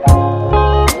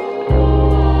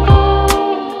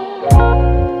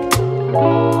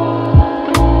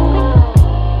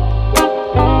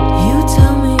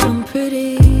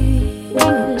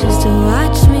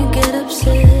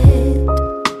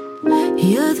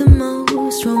the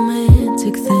most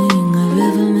romantic thing I've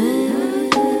ever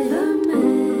met.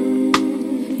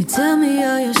 You tell me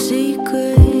all your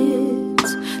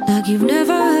secrets like you've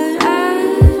never heard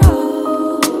at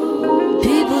all.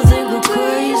 People think we're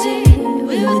crazy,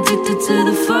 we're addicted to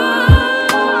the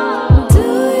fun. Do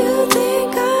you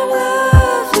think I'm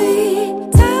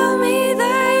lovely? Tell me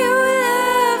that you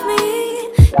love me.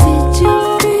 Did you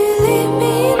really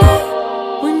mean it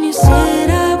when you said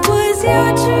I was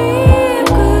your dream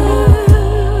girl?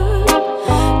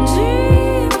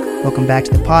 Welcome back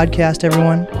to the podcast,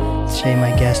 everyone. Today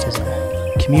my guest is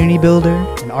a community builder,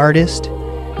 an artist.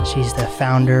 She's the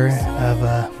founder of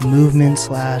a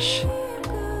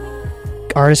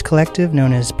movement/artist collective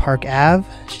known as Park Ave.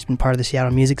 She's been part of the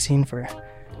Seattle music scene for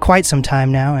quite some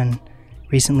time now, and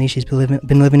recently she's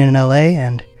been living in LA,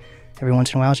 and every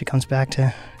once in a while she comes back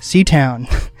to C-Town.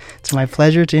 It's my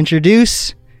pleasure to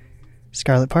introduce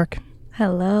Scarlett Park.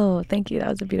 Hello. Thank you. That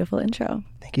was a beautiful intro.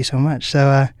 Thank you so much.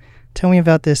 So tell me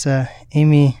about this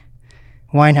Amy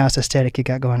Winehouse aesthetic you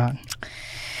got going on.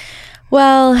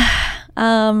 Well,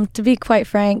 to be quite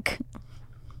frank,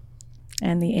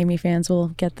 and the Amy fans will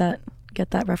get that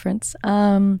reference.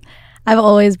 I've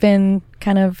always been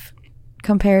kind of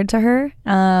compared to her,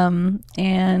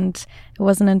 and it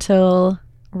wasn't until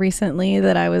recently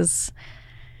that I was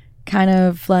kind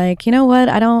of like, you know what?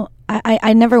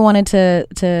 I never wanted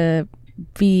to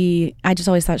be. I just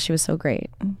always thought she was so great,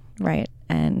 right?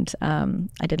 And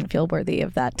I didn't feel worthy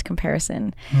of that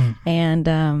comparison, and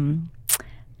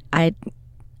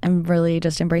I'm really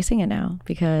just embracing it now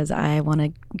because I want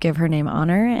to give her name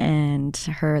honor and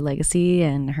her legacy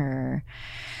and her.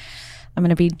 I'm going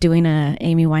to be doing a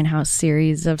Amy Winehouse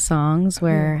series of songs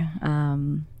where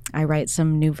I write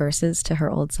some new verses to her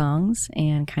old songs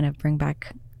and kind of bring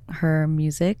back her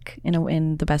music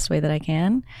in the best way that I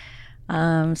can.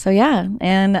 So yeah,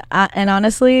 and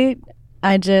honestly,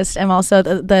 I just am also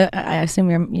I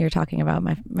assume you're talking about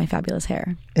my fabulous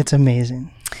hair. It's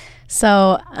amazing.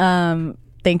 So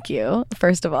thank you,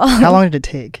 first of all. How long did it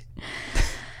take?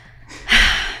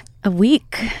 A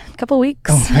couple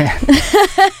weeks. Oh man.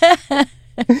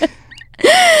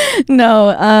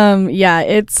 No, yeah,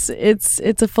 it's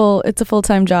a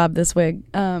full-time job, this wig.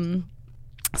 But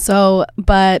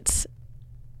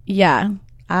yeah,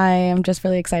 I am just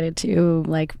really excited to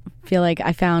feel like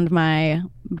I found my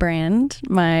brand,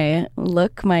 my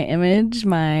look, my image,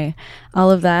 my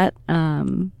all of that.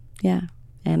 Yeah.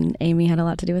 And Amy had a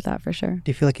lot to do with that, for sure. Do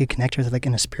you feel like you connect with her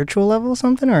in a spiritual level or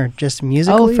something, or just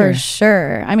musically? Oh, for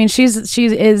sure. I mean, she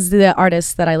is the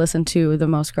artist that I listened to the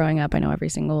most growing up. I know every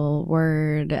single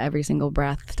word, every single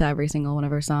breath to every single one of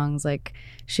her songs.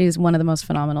 She's one of the most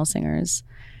phenomenal singers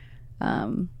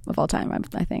of all time,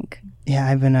 I think. Yeah,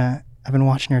 I've been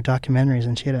watching her documentaries,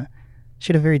 and she had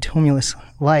a very tumultuous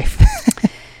life.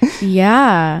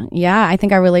 Yeah. I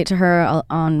think I relate to her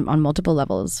on multiple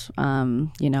levels.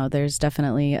 There's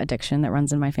definitely addiction that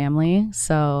runs in my family.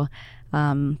 So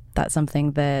that's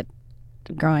something that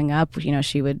growing up,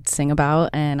 she would sing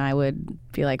about, and I would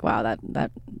be like, wow,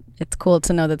 that it's cool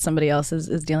to know that somebody else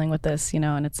is dealing with this,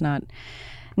 and it's not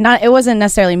it wasn't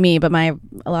necessarily me, but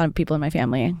a lot of people in my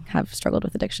family have struggled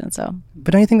with addiction. So,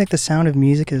 but don't you think the sound of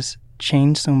music has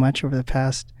changed so much over the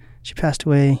past? She passed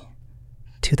away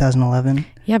 2011.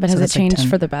 Yeah, but has it changed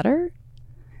for the better?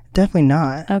 Definitely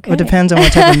not. Okay. Well, it depends on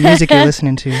what type of music you're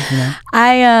listening to.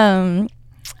 I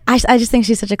just think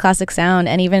she's such a classic sound,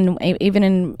 and even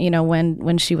in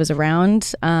when she was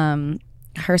around,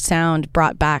 her sound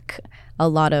brought back a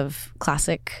lot of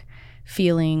classic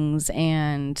feelings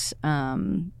and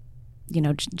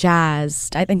jazz.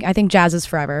 I think jazz is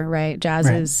forever, right?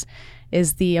 Jazz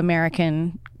is the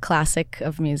American classic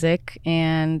of music,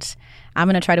 and I'm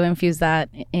going to try to infuse that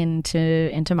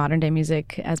into modern day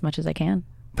music as much as I can.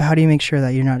 But how do you make sure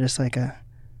that you're not just like a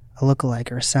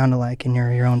lookalike or a sound-alike and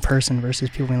you're your own person versus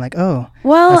people being like, oh,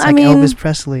 well, that's like Elvis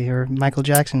Presley or Michael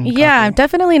Jackson? Yeah, I'm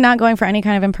definitely not going for any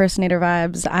kind of impersonator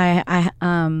vibes. I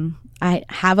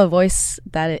have a voice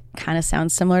that it kind of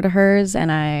sounds similar to hers, and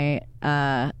I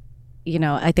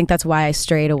think that's why I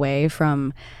strayed away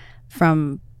from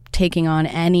taking on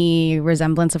any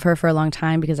resemblance of her for a long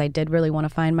time, because I did really want to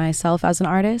find myself as an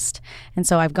artist. And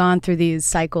so I've gone through these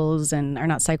cycles, or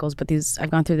not cycles, but I've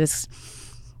gone through this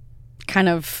kind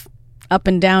of up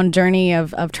and down journey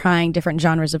of trying different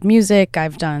genres of music.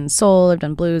 I've done soul, I've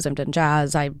done blues, I've done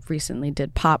jazz. I recently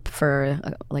did pop for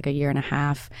a year and a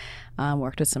half,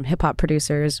 worked with some hip hop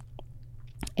producers.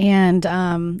 And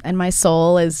my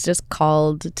soul is just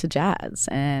called to jazz,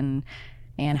 and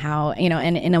how,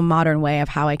 and in a modern way of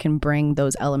how I can bring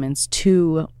those elements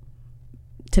to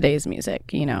today's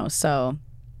music, so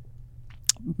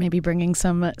maybe bringing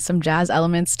some jazz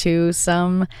elements to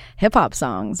some hip hop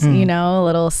songs. You know, a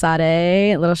little Sade,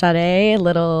 a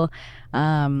little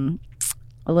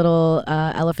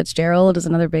Ella Fitzgerald is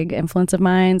another big influence of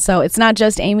mine. So it's not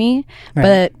just Amy,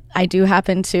 but I do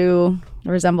happen to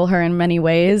resemble her in many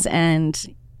ways.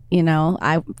 And, you know,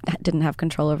 I didn't have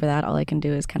control over that. All I can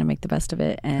do is kind of make the best of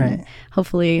it and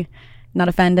hopefully not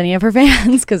offend any of her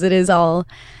fans, because it is all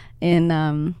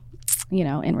in, you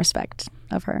know, in respect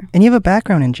of her. And you have a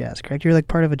background in jazz, correct? You're like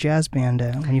part of a jazz band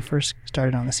when you first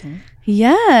started on the scene.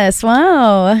 Yes.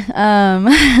 Wow.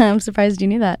 I'm surprised you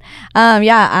knew that.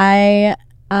 Yeah, I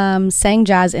sang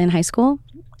jazz in high school,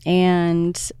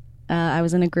 and I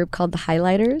was in a group called the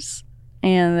Highlighters,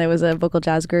 and there was a vocal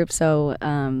jazz group. So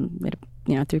we had a,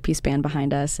 you know, 3-piece band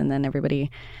behind us, and then everybody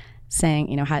sang.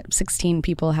 You know, had 16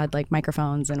 people had like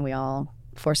microphones, and we all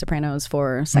 4 sopranos,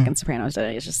 4 second sopranos.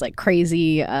 It's just like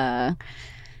crazy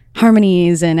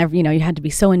harmonies, and you know, you had to be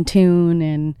so in tune,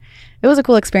 and it was a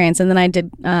cool experience. And then I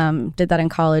did that in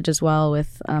college as well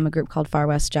with a group called Far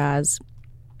West Jazz.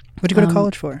 What'd you go to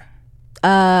college for?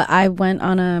 I went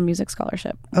on a music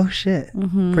scholarship. Oh shit!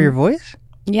 For your voice?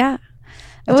 Yeah.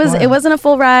 That's wild. It wasn't a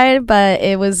full ride, but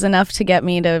it was enough to get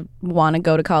me to want to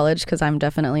go to college, because I'm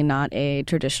definitely not a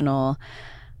traditional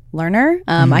learner.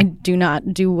 I do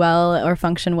not do well or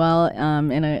function well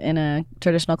in a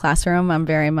traditional classroom. I'm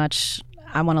very much,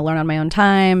 I want to learn on my own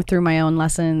time through my own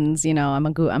lessons. You know, I'm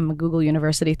a Google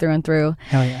University through and through.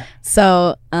 Hell yeah!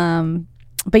 So,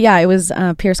 but yeah, it was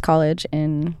Pierce College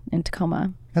in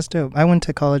Tacoma. That's dope. I went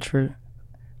to college for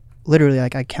literally,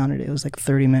 like, I counted it. It was like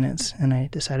 30 minutes, and I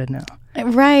decided no.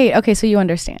 Right. Okay, so you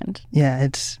understand. Yeah,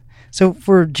 it's so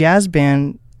for jazz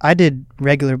band. I did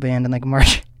regular band and like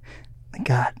march.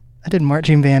 God, I did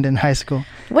marching band in high school.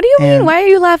 What do you mean? Why are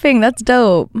you laughing? That's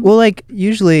dope. Well, like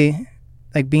usually,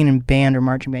 like being in band or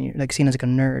marching band, you're like seen as like a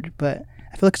nerd. But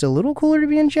I feel like it's a little cooler to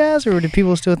be in jazz, or do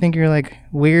people still think you're like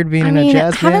weird being in a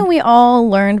jazz band? Haven't we all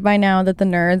learned by now that the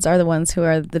nerds are the ones who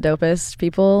are the dopest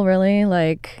people? Really,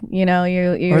 like, you know,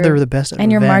 you or they're the best at and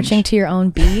revenge. You're marching to your own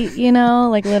beat. You know,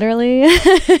 like literally.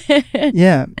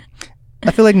 Yeah,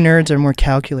 I feel like nerds are more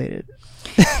calculated.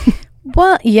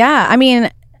 Well, yeah. I mean,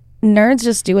 nerds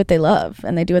just do what they love,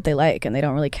 and they do what they like, and they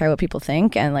don't really care what people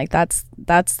think. And like that's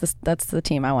the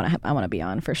team I want to be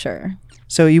on for sure.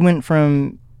 So you went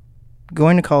from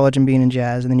going to college and being in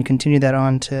jazz, and then you continued that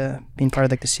on to being part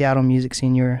of like the Seattle music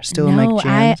scene. You were still in like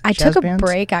jazz I took a bands?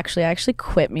 break. Actually, I actually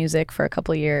quit music for a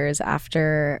couple of years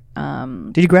after.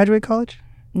 Did you graduate college?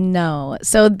 No.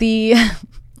 So the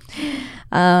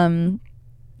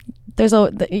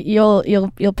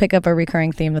you'll pick up a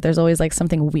recurring theme that there's always like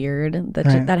something weird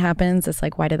that happens. It's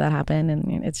like, why did that happen?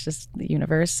 And it's just the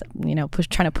universe, you know,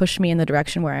 trying to push me in the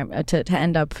direction where I'm to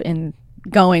end up in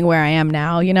going where I am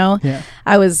now. You know,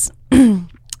 I was.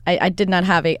 I did not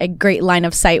have a great line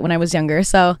of sight when I was younger.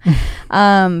 So,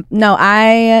 no,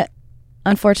 I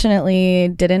unfortunately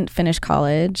didn't finish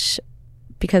college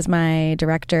because my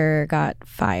director got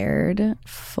fired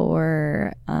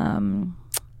for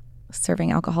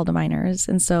serving alcohol to minors.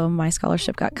 And so my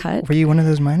scholarship got cut. Were you one of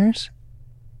those minors?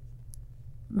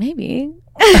 Maybe.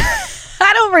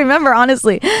 I don't remember,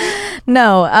 honestly.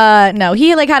 No, no. He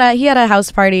had a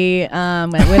house party. Oh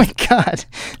my God.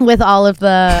 With all of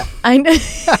the,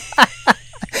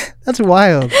 that's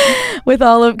wild. With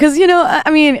all of, because, you know, I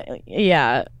mean,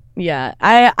 yeah.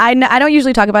 I don't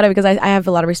usually talk about it because I have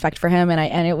a lot of respect for him,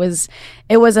 and it was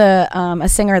a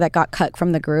singer that got cut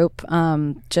from the group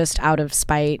just out of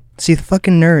spite. See, the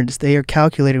fucking nerds, they are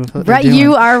calculated with what they're doing.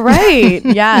 You are right.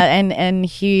 Yeah, and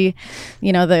he,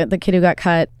 you know, the kid who got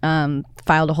cut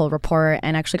filed a whole report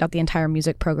and actually got the entire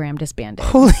music program disbanded.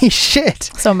 Holy shit.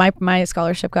 So my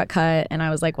scholarship got cut, and I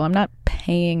was like, well, I'm not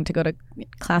paying to go to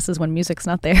classes when music's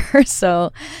not there.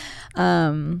 So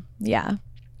yeah.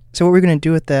 So what were you going to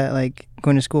do with that, like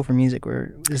going to school for music?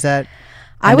 Or is that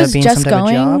I was just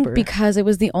going because it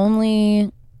was the only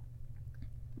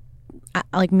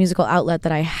like musical outlet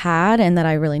that I had and that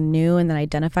I really knew and that I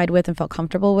identified with and felt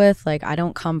comfortable with. Like, I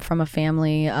don't come from a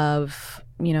family of,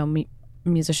 you know,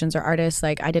 musicians or artists.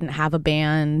 Like, I didn't have a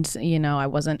band, you know, I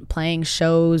wasn't playing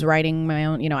shows, writing my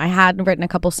own, you know, I had written a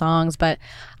couple songs, but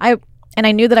I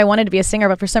knew that I wanted to be a singer,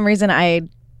 but for some reason I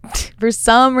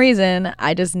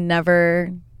just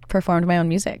never performed my own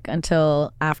music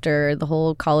until after the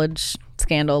whole college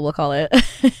scandal, we'll call it.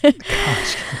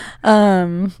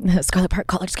 Scarlet Park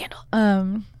college scandal.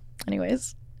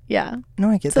 Anyways, yeah. No,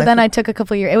 I get so that. Then I took a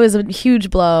couple of years. It was a huge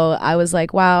blow. I was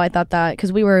like, wow, I thought that,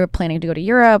 because we were planning to go to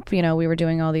Europe, you know, we had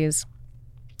all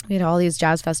these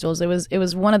jazz festivals. It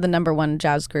was one of the #1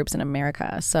 jazz groups in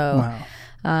America. So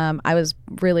I was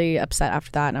really upset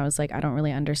after that, and I was like, I don't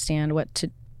really understand what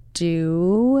to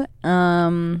do.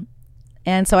 And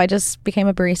so I just became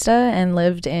a barista and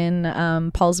lived in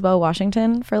Paulsbo,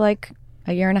 Washington for like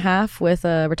a year and a half with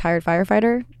a retired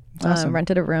firefighter. Awesome.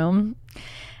 Rented a room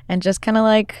and just kind of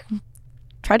like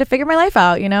tried to figure my life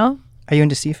out, you know? Are you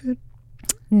into seafood?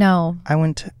 No. I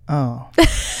went to,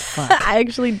 fuck. I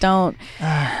actually don't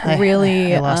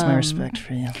really. I lost my respect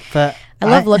for you. But I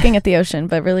love looking at the ocean,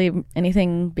 but really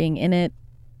anything in it,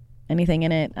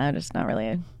 I'm just not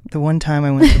really. The one time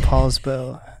I went to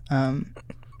Paulsbo,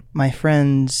 my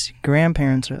friend's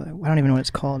grandparents are like, I don't even know what it's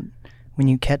called when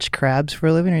you catch crabs for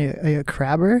a living. Are you a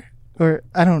crabber? Or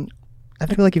I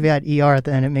feel like if you add ER at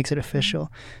the end, it makes it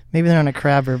official. Maybe they're not a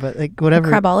crabber, but like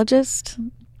whatever. A crabologist?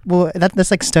 Well,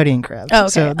 that's like studying crabs. Oh, okay.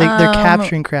 So they're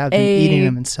capturing crabs and eating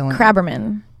them and selling them.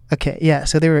 Crabberman. Okay, yeah.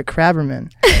 So they were at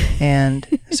Crabberman. And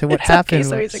so what happened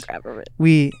so was he's a crabberman.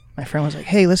 my friend was like,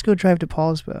 hey, let's go drive to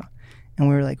Paulsbo. And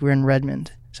we were like, we're in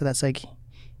Redmond. So that's like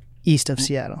east of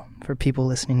Seattle for people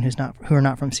listening who are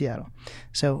not from Seattle.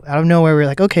 So out of nowhere, we were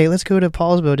like, okay, let's go to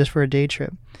Paulsbo just for a day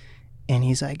trip. And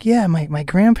he's like, yeah, my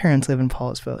grandparents live in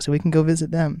Paulsbo, so we can go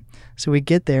visit them. So we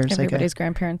get there. It's Everybody's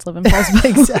grandparents live in Paulsbo.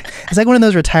 Exactly. It's like one of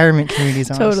those retirement communities,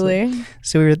 honestly. Totally.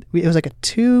 So it was like a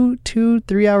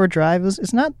 3 hour drive.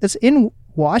 It's in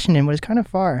Washington, but it's kind of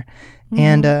far. Mm-hmm.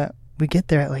 And we get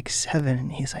there at like 7,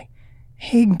 and he's like,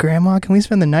 hey, Grandma, can we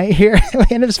spend the night here? We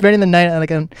ended up spending the night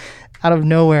out of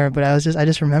nowhere, but I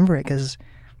just remember it because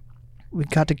we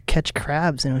got to catch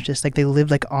crabs, and it was just like they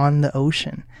lived like on the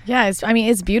ocean. Yeah,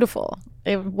 it's beautiful.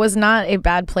 It was not a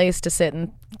bad place to sit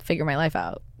and figure my life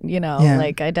out. You know, Yeah.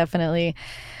 like I'll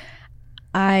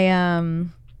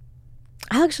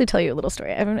actually tell you a little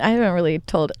story. I haven't really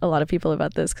told a lot of people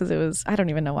about this because I don't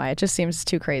even know why. It just seems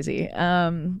too crazy.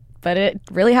 But it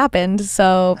really happened.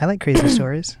 So I like crazy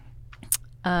stories.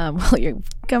 well, you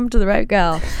come to the right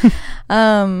gal.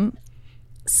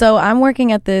 So I'm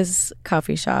working at this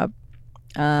coffee shop,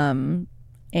 and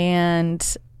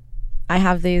I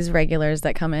have these regulars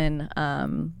that come in.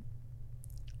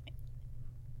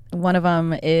 One of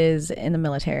them is in the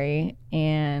military,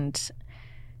 and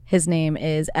his name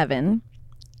is Evan.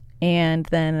 And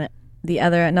then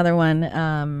another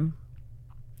one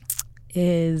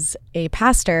is a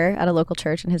pastor at a local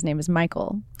church, and his name is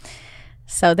Michael.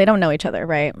 So they don't know each other,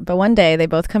 right? But one day they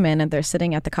both come in and they're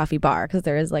sitting at the coffee bar because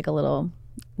there is like a little,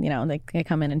 you know, they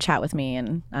come in and chat with me,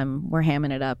 and we're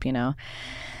hamming it up, you know.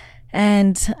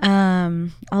 And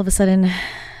all of a sudden,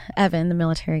 Evan, the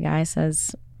military guy,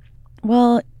 says,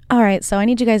 well, all right, so I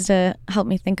need you guys to help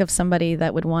me think of somebody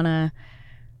that would want to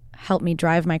help me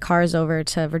drive my cars over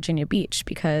to Virginia Beach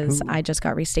because I just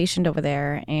got restationed over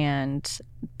there, and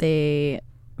the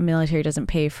military doesn't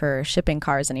pay for shipping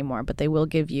cars anymore, but they will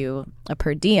give you a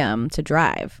per diem to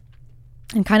drive,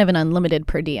 and kind of an unlimited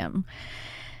per diem.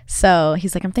 So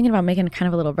he's like, I'm thinking about making kind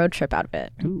of a little road trip out of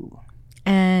it. Ooh.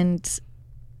 And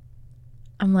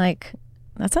I'm like,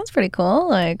 that sounds pretty cool.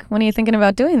 Like, when are you thinking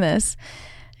about doing this?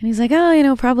 And he's like, oh, you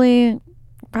know, probably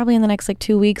in the next like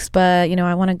 2 weeks, but you know,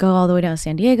 I want to go all the way down to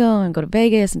San Diego and go to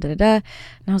Vegas and da-da-da. And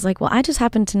I was like, well, I just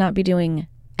happen to not be doing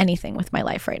anything with my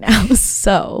life right now.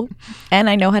 So, and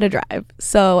I know how to drive.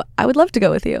 So I would love to go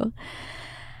with you.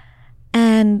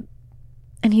 And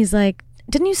he's like,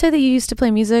 didn't you say that you used to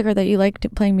play music or that you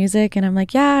liked playing music? And I'm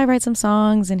like, yeah, I write some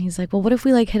songs. And he's like, well, what if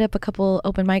we like hit up a couple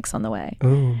open mics on the way?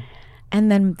 Ooh.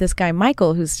 And then this guy,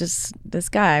 Michael, who's just this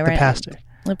guy, right?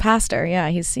 The pastor. Yeah.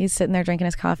 He's sitting there drinking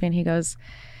his coffee, and he goes,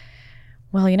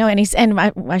 well, you know, and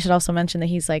I should also mention that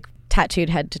he's like tattooed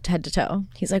head to toe.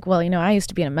 He's like, well, you know, I used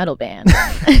to be in a metal band.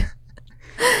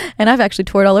 And I've actually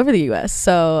toured all over the US.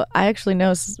 So I actually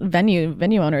know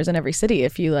venue owners in every city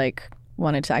if you like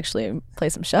wanted to actually play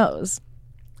some shows.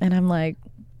 And I'm like,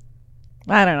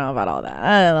 I don't know about all that.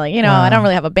 I don't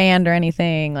really have a band or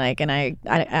anything. Like, and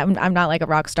I'm not like a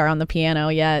rock star on the piano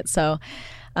yet. So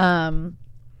I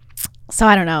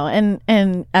don't know.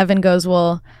 And Evan goes,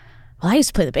 well, I used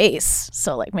to play the bass,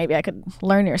 so like maybe I could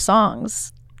learn your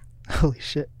songs. Holy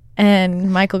shit.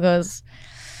 And Michael goes,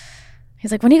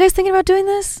 he's like, when are you guys thinking about doing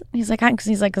this? He's like,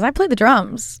 because I play the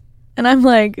drums. And I'm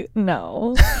like,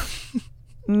 no.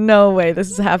 No way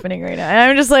this is happening right now. And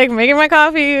I'm just like making my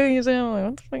coffee. He's like, oh,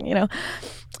 what the fuck, you know.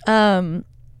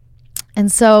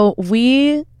 And so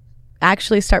we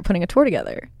actually start putting a tour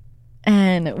together,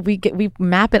 and we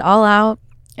map it all out.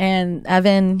 And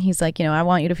Evan, he's like, you know, I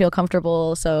want you to feel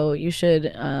comfortable, so you should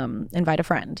invite a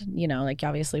friend. You know, like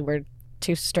obviously we're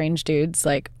two strange dudes,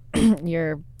 like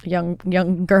you're a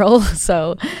young girl,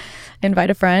 so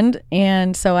invite a friend.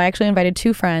 And so I actually invited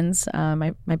two friends.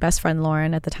 My best friend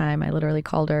Lauren at the time, I literally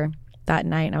called her that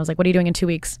night, and I was like, what are you doing in 2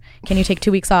 weeks? Can you take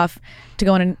 2 weeks off to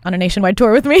go on a nationwide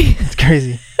tour with me? It's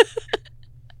crazy.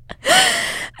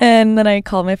 And then I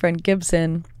called my friend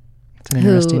Gibson. It's an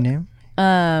interesting name.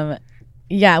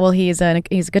 Yeah, well, he's a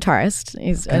guitarist.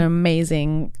 He's an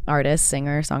amazing artist,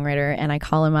 singer, songwriter. And I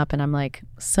call him up and I'm like,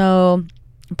 so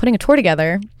I'm putting a tour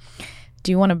together.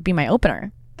 Do you want to be my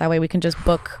opener? That way we can just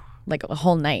book like a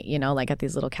whole night, you know, like at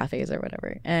these little cafes or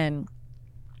whatever. And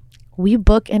we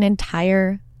book an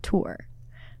entire tour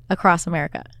across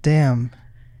America. Damn.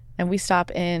 And we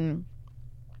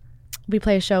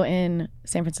play a show in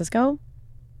San Francisco,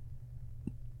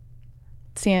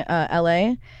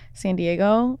 LA, San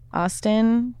Diego,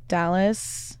 Austin,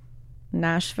 Dallas,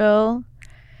 Nashville,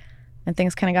 and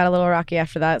things kind of got a little rocky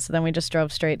after that. So then we just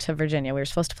drove straight to Virginia. We were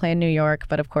supposed to play in New York,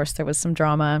 but of course there was some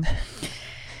drama.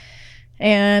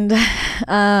 And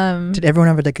did everyone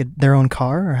have like their own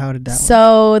car, or how did that work?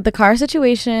 So the car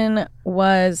situation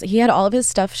was, he had all of his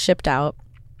stuff shipped out,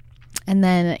 and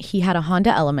then he had a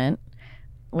Honda Element,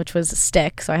 which was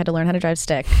stick, so I had to learn how to drive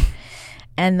stick.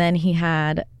 And then he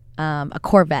had a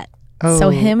Corvette. Oh.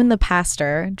 So him and the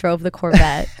pastor drove the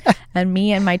Corvette, and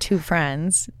me and my two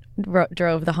friends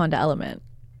drove the Honda Element.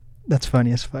 That's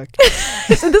funny as fuck.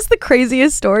 So this is the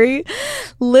craziest story.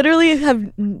 Literally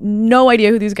have no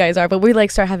idea who these guys are, but we like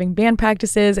start having band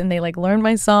practices, and they like learn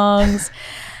my songs,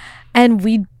 and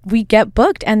we get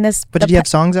booked. And this. But did you have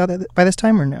songs out by this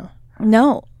time or no?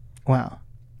 No. Wow.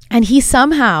 And he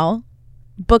somehow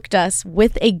booked us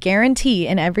with a guarantee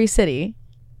in every city.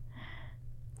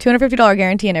 $250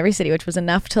 guarantee in every city, which was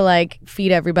enough to like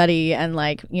feed everybody, and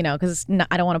like, you know, because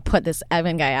I don't want to put this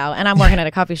Evan guy out, and I'm working at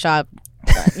a coffee shop,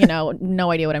 you know,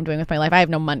 no idea what I'm doing with my life. I have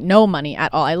no money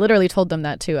at all. I literally told them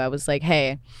that too. I was like,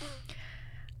 hey,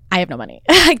 I have no money.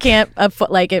 I can't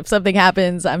like, if something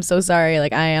happens, I'm so sorry.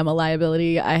 Like, I am a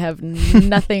liability. I have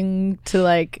nothing to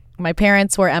like. My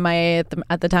parents were MIA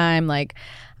at the time. Like,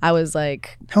 I was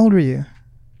like, how old were you?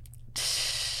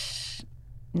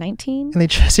 19. And they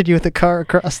trusted you with a car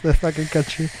across the fucking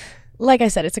country. Like I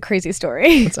said, it's a crazy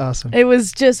story. That's awesome. It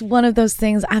was just one of those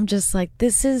things. I'm just like,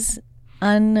 this is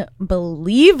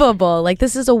unbelievable. Like,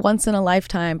 this is a once in a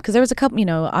lifetime. Because there was a couple, you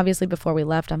know, obviously before we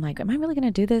left, I'm like, am I really going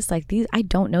to do this? Like, I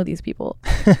don't know these people.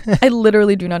 I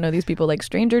literally do not know these people. Like,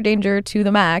 stranger danger to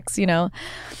the max, you know.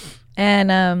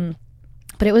 And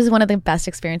but it was one of the best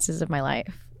experiences of my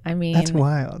life. I mean, that's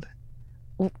wild.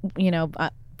 You know,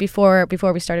 before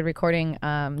we started recording, you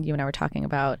and I were talking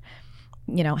about,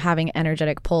 you know, having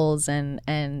energetic pulls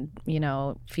and you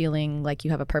know, feeling like you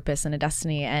have a purpose and a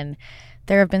destiny. And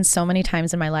there have been so many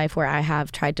times in my life where I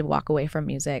have tried to walk away from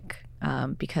music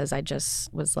because I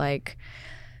just was like,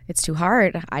 it's too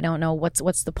hard. I don't know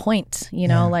what's the point, you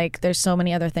know. Like, there's so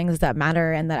many other things that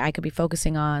matter and that I could be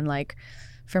focusing on, like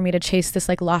for me to chase this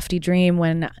like lofty dream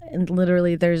when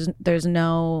literally there's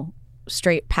no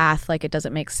straight path. Like, it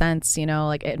doesn't make sense, you know.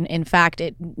 Like, in fact,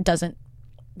 it doesn't.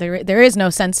 There is no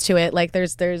sense to it. Like,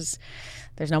 there's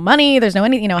no money, there's no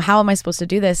anything, you know. How am I supposed to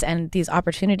do this? And these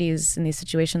opportunities in these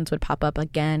situations would pop up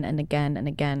again and again and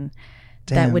again.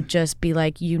 Damn. That would just be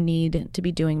like, you need to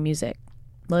be doing music.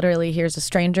 Literally, here's a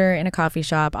stranger in a coffee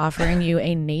shop offering you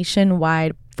a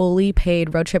nationwide fully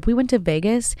paid road trip. We went to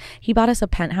Vegas. He bought us a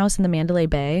penthouse in the Mandalay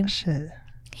Bay. Shit.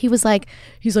 He's like,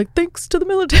 thanks to the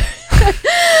military.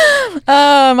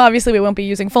 Obviously we won't be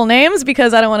using full names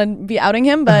because I don't want to be outing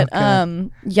him, but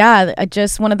yeah, I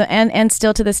just one of the and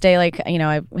still to this day, like, you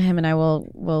know, him and I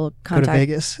will contact. Go to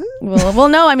Vegas. well,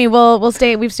 no, I mean, we'll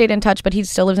stay. We've stayed in touch, but he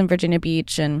still lives in Virginia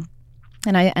Beach, and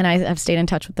I have stayed in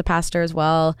touch with the pastor as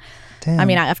well. Damn. I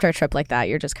mean, after a trip like that,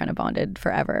 you're just kind of bonded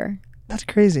forever. That's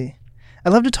crazy.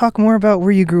 I'd love to talk more about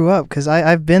where you grew up, because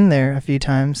I've been there a few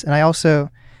times, and I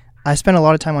spent a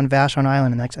lot of time on Vashon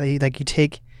Island, and like you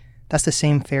take, that's the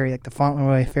same ferry, like the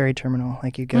Fauntleroy ferry terminal.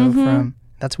 Like, you go from,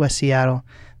 that's West Seattle.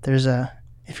 There's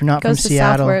if you're not from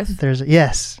Seattle, there's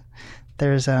in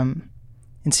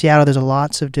Seattle, there's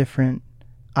lots of different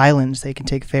islands they can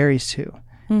take ferries to.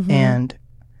 And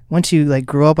once you like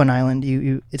grow up on island,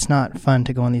 it's not fun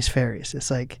to go on these ferries.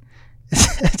 It's like,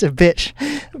 it's a bitch.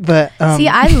 But see,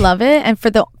 I love it, and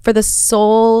for the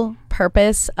sole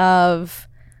purpose of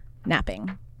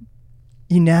napping.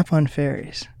 You nap on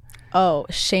ferries? Oh,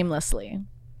 shamelessly.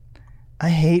 I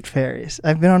hate ferries.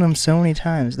 I've been on them so many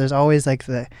times. There's always like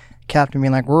the captain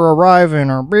being like, we're arriving,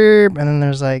 or beep, and then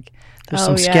there's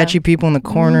some sketchy people in the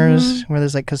corners where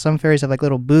there's like, because some ferries have like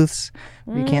little booths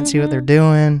where you can't see what they're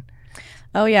doing.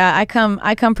 Oh yeah, I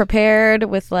come prepared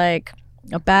with like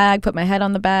a bag, put my head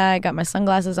on the bag, got my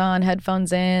sunglasses on,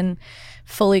 headphones in,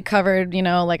 fully covered, you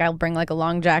know, like I'll bring like a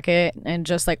long jacket and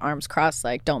just like arms crossed,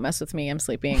 like, don't mess with me, I'm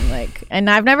sleeping. Like, and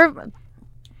I've never,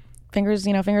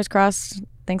 fingers crossed.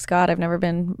 Thanks God, I've never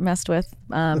been messed with.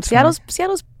 That's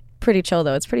Seattle's pretty chill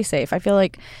though. It's pretty safe. I feel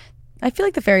like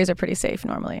the ferries are pretty safe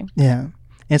normally. Yeah.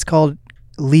 It's called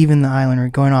leaving the island or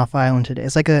going off island today.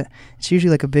 It's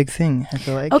usually like a big thing, I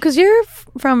feel like. Oh, because you're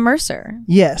from Mercer.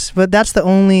 Yes, but that's the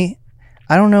only,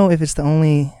 I don't know if it's the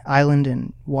only island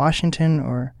in Washington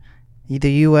or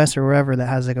the U.S. or wherever that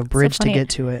has like a bridge to get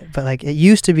to it. But like it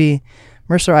used to be,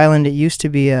 Mercer Island, you used to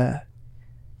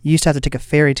have to take a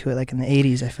ferry to it like in the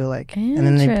 80s, I feel like. And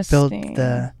then they built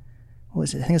what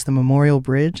was it? I think it's the Memorial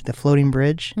Bridge, the floating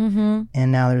bridge. Mm-hmm.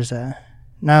 And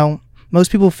now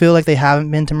most people feel like they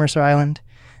haven't been to Mercer Island,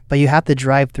 but you have to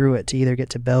drive through it to either get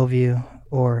to Bellevue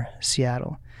or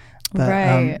Seattle. But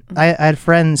right. I had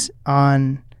friends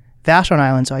on Vashon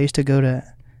Island, so I used to go to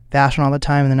Vashon all the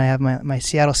time, and then I have my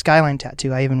Seattle skyline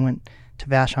tattoo. I even went to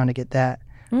Vashon to get that.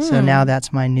 So now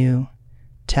that's my new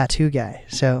tattoo guy.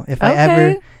 So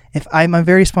I'm a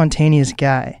very spontaneous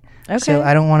guy. Okay. So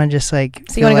I don't want to just like.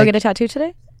 So you want to go get a tattoo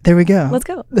today? There we go. Let's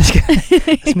go. Let's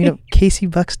meet up. Casey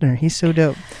Buxner. He's so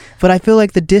dope. But I feel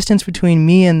like the distance between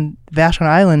me and Vashon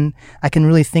Island, I can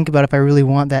really think about if I really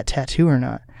want that tattoo or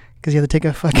not. Because you have to take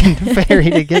a fucking ferry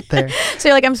to get there. So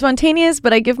you're like, I'm spontaneous,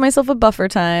 but I give myself a buffer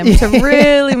time to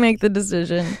really make the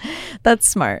decision. That's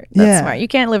smart. That's smart. You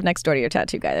can't live next door to your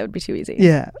tattoo guy. That would be too easy.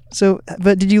 Yeah. So,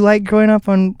 but did you like growing up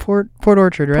on Port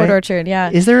Orchard, right? Port Orchard,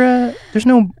 yeah. Can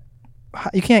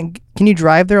you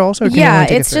drive there also? Or can you only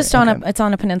take it's a ferry? just it's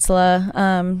on a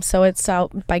peninsula. So it's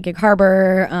out by Gig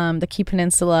Harbor, the Key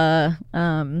Peninsula.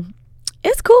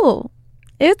 It's cool.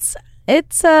 It's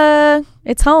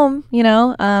home, you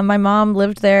know. My mom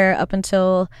lived there up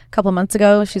until a couple months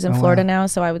ago. She's in Florida now,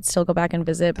 so I would still go back and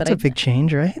visit. That's a big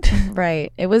change, right?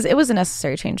 Right. It was a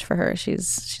necessary change for her.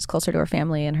 She's closer to her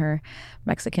family and her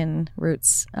Mexican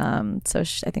roots. So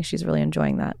I think she's really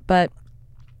enjoying that. But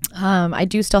I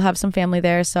do still have some family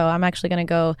there, so I'm actually going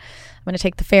to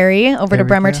take the ferry over to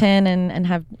Bremerton and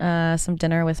have some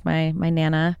dinner with my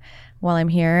Nana while I'm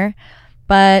here.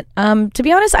 But to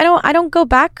be honest, I don't go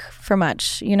back for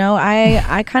much. You know,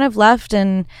 I kind of left,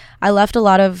 and I left a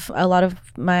lot of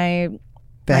my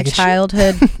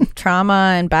childhood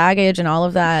trauma and baggage and all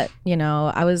of that. You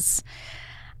know, I was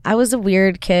a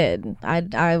weird kid. I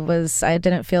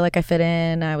didn't feel like I fit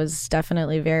in. I was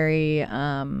definitely very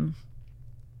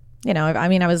you know, I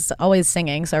mean, I was always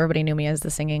singing, so everybody knew me as the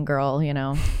singing girl, you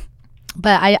know.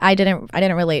 But I didn't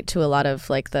relate to a lot of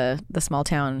like the small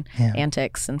town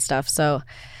antics and stuff. So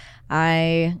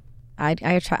I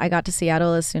got to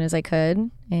Seattle as soon as I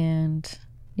could, and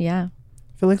yeah.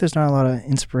 I feel like there's not a lot of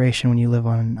inspiration when you live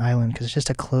on an island because it's just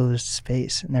a closed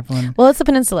space and everyone. Well, it's a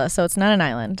peninsula, so it's not an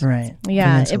island, right?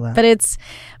 Yeah, but it's.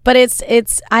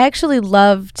 I actually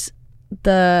loved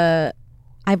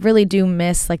I really do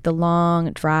miss like the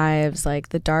long drives, like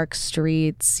the dark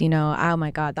streets, you know. Oh my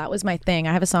God, that was my thing.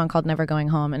 I have a song called Never Going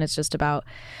Home, and it's just about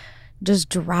just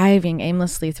driving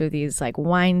aimlessly through these like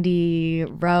windy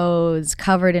roads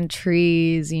covered in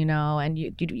trees, you know, and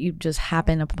you just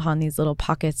happen upon these little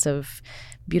pockets of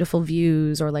beautiful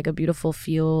views or like a beautiful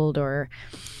field. Or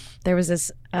there's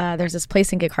this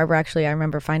place in Gig Harbor, actually, I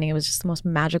remember finding. It was just the most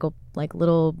magical like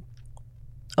little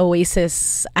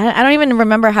oasis. I don't even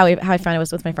remember how I found it. It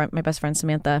was with my best friend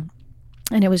Samantha,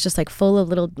 and it was just like full of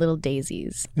little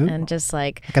daisies. Ooh. And just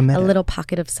like a little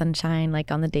pocket of sunshine like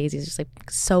on the daisies, just like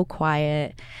so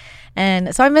quiet.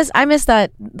 And so I miss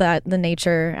that the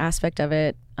nature aspect of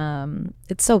it.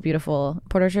 It's so beautiful.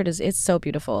 Port Orchard it's so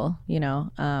beautiful, you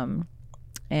know.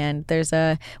 And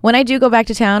when I do go back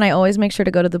to town, I always make sure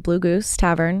to go to the Blue Goose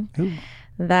Tavern. Ooh.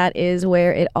 That is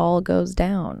where it all goes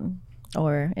down.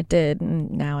 Or it did,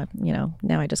 and now I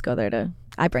just go there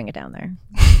I bring it down there.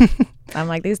 I'm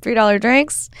like, these $3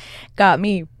 drinks got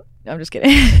me. I'm just kidding.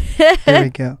 There we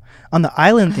go. On the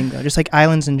island thing though, just like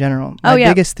islands in general, my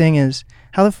biggest thing is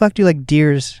how the fuck do like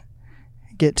deers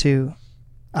get to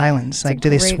islands? Like, do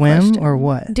they swim question. Or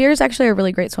what? Deers actually are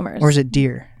really great swimmers. Or is it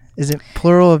deer? Is it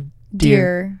plural of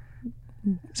deer?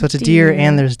 So it's a deer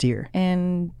and there's deer.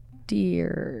 And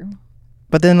deer.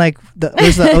 But then, like,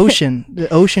 there's the ocean.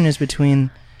 The ocean is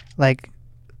between, like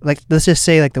let's just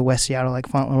say, like the West Seattle, like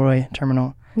Fauntleroy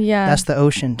Terminal. Yeah, that's the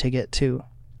ocean to get to.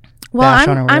 Well,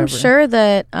 I'm sure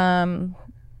that. Well,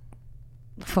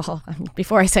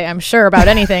 before I say I'm sure about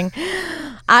anything,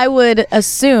 I would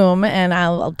assume, and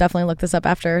I'll definitely look this up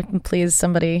after. Please,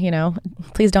 somebody, you know,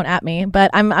 please don't at me.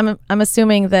 But I'm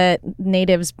assuming that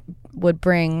natives would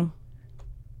bring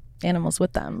animals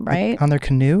with them, right? Like on their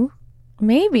canoe.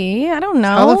 Maybe. I don't know.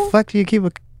 How the fuck do you keep do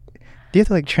you have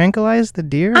to like tranquilize the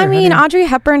deer? I mean, Audrey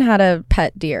Hepburn had a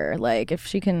pet deer. Like, if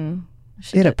she can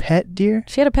She had a pet deer?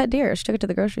 She had a pet deer. She took it to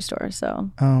the grocery store. So.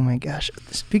 Oh my gosh!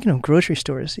 Speaking of grocery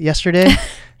stores, yesterday,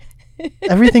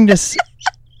 everything just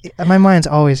my mind's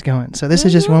always going. So this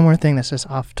is just one more thing that's just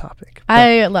off topic. But,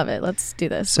 I love it. Let's do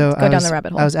this. So Let's go down the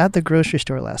rabbit hole. I was at the grocery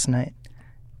store last night,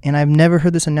 and I've never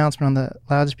heard this announcement on the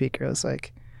loudspeaker. It was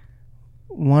like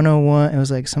 101. It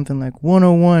was like something like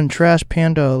 101 trash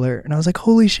panda alert, and I was like,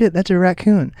 holy shit, that's a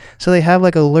raccoon. So they have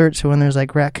like alerts when there's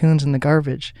like raccoons in the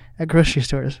garbage at grocery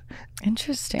stores.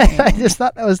 Interesting. I just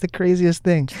thought that was the craziest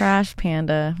thing. Trash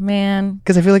panda, man.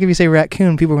 Because I feel like if you say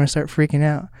raccoon, people are going to start freaking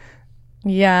out.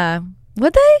 Yeah.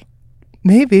 Would they?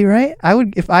 Maybe, right? I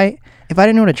would if I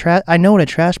didn't know what I know what a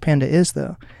trash panda is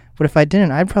though. But if I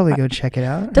didn't, I'd probably go check it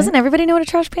out. Doesn't everybody know what a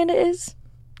trash panda is?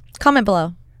 Comment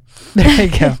below. There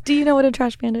you go. Do you know what a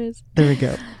trash panda is? There we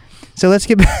go. So let's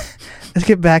get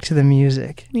back to the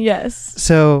music. Yes.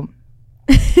 So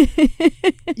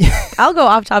I'll go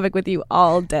off topic with you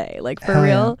all day, like for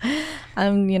real.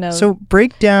 So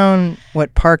break down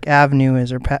what Park Avenue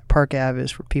is, or Park Ave is,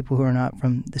 for people who are not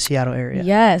from the Seattle area.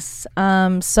 Yes.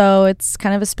 So it's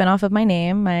kind of a spinoff of my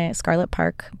name, my Scarlett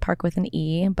Park with an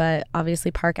E, but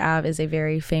obviously Park Ave is a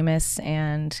very famous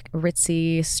and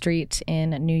ritzy street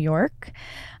in New York.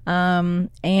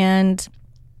 And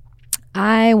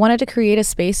I wanted to create a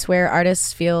space where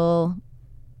artists feel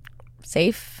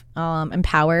safe,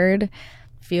 empowered,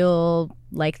 feel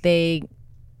like they're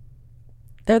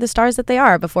the stars that they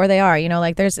are before they are.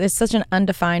 Like it's such an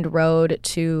undefined road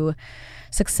to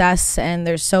success, and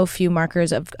there's so few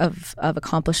markers of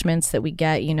accomplishments that we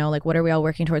get. Like what are we all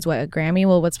working towards? What, a Grammy?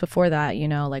 Well, what's before that?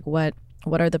 Like what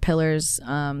are the pillars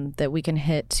that we can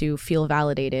hit to feel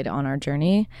validated on our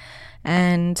journey?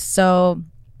 And so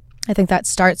I think that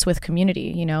starts with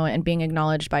community, and being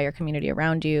acknowledged by your community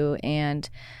around you. And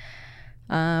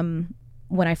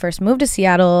when I first moved to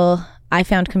Seattle, I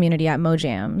found community at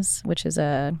Mojams, which is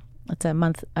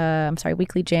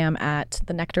weekly jam at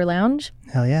the Nectar Lounge.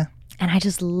 Hell yeah. And I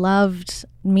just loved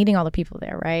meeting all the people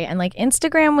there, right? And like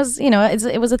Instagram was,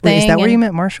 it was a thing. Wait, is that where you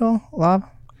met Marshall Lob?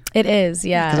 It is,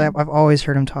 yeah. Because I've always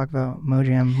heard him talk about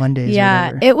Mojam Mondays.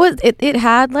 Yeah, or whatever. it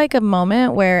had like a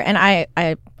moment where, and I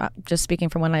just speaking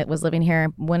from when I was living here,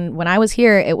 when I was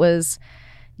here, it was,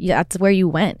 that's where you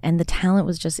went, and the talent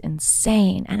was just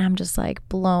insane, and I'm just like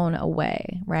blown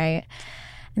away, right?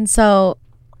 And so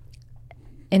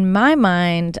in my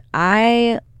mind,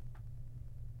 I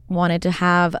wanted to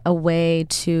have a way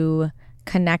to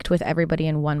connect with everybody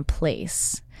in one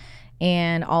place,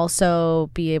 and also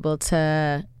be able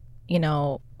to,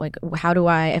 like, how do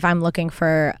I, if I'm looking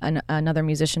for another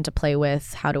musician to play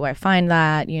with, how do I find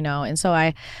that, And so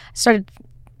I started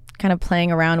kind of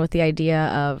playing around with the idea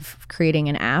of creating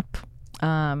an app.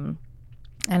 And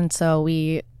so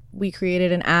we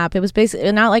created an app. It was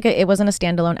basically not like it wasn't a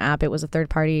standalone app. It was a third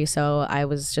party. So I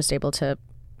was just able to,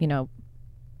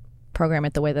 program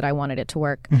it the way that I wanted it to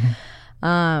work. Mm-hmm.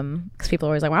 Because people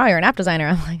are always like, wow, you're an app designer.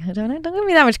 I'm like, don't give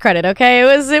me that much credit. Okay.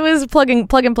 It was plug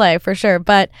and play for sure.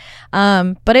 But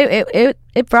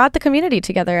it brought the community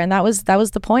together, and that was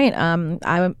the point.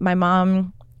 My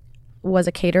mom was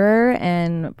a caterer,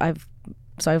 and I've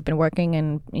been working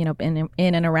in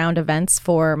and around events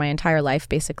for my entire life,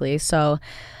 basically. So,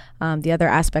 the other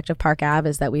aspect of Park Ave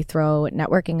is that we throw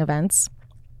networking events.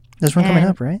 There's one coming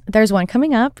up, right? There's one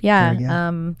coming up,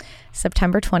 yeah.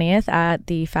 September 20th at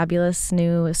the fabulous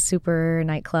new super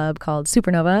nightclub called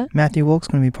Supernova. Matthew Wolk's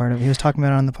going to be part of it. He was talking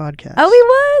about it on the podcast. Oh, he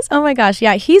was? Oh my gosh,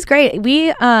 yeah, he's great.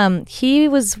 He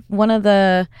was one of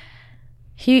the.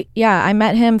 I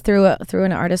met him through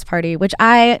an artist party, which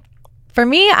I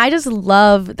just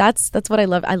love. That's what I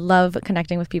love. I love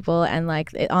connecting with people, and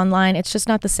like online, it's just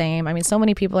not the same. I mean, so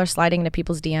many people are sliding into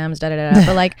people's DMs,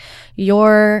 but like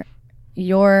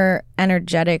your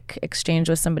energetic exchange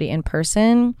with somebody in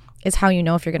person is how you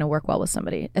know if you're going to work well with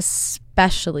somebody,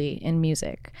 especially in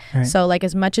music. Right. So like,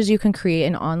 as much as you can create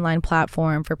an online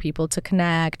platform for people to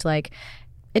connect, like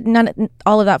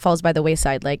all of that falls by the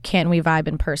wayside. Like, can we vibe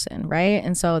in person, right?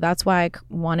 And so that's why I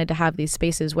wanted to have these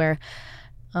spaces where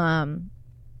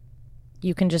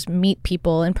you can just meet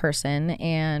people in person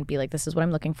and be like, this is what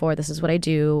I'm looking for, this is what I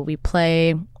do. We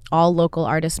play all local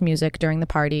artist music during the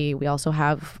party. We also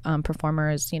have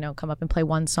performers, come up and play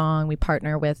one song. We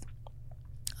partner with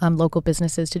local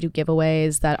businesses to do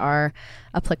giveaways that are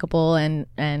applicable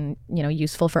and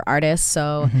useful for artists.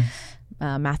 So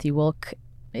Matthew Wolk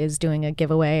is doing a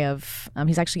giveaway of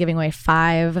he's actually giving away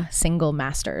 5 single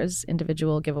masters,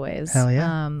 individual giveaways. Hell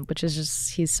yeah. Which is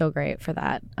just, he's so great for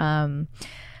that.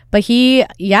 But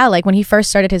like when he first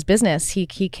started his business, he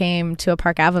came to a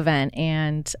Park Ave event,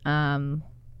 and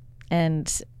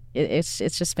it's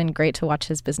just been great to watch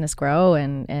his business grow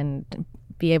and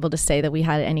be able to say that we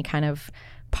had any kind of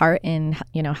part in,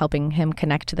 you know, helping him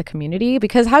connect to the community.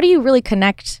 Because how do you really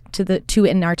connect to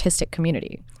an artistic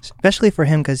community? Especially for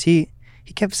him, because he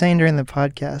kept saying during the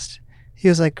podcast, he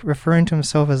was like referring to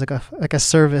himself as like a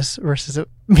service versus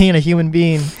being a human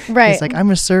being. Right. He's like,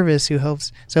 I'm a service who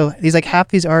helps. So he's like, half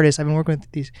these artists, I've been working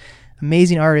with these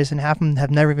amazing artists, and half of them have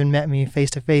never even met me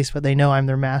face to face, but they know I'm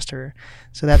their master.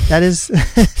 So that is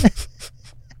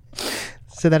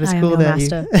so that is I cool am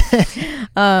no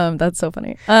that that's so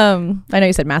funny. I know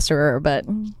you said masterer, but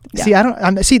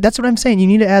yeah. See, that's what I'm saying. You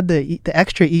need to add the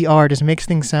extra ER, just makes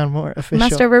things sound more official.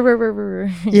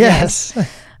 Master. Yes.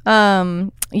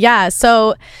 Yeah.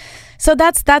 So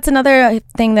that's another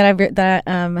thing that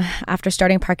after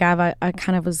starting Park Ave, I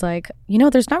kind of was like, you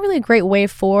know, there's not really a great way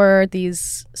for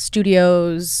these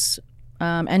studios,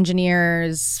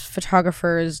 engineers,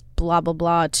 photographers, blah blah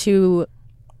blah, to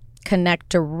connect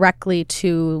directly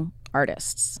to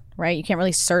artists, right? You can't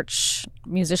really search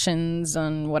musicians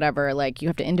on whatever. Like, you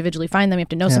have to individually find them. You have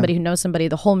to know somebody who knows somebody.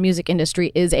 The whole music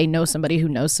industry is a know somebody who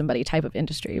knows somebody type of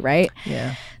industry, right?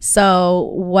 Yeah.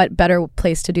 So what better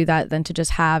place to do that than to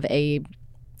just have a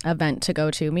event to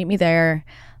go to? Meet me there.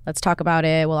 Let's talk about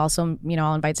it. We'll also, you know,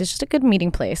 I'll invite. It's just a good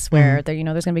meeting place where there, you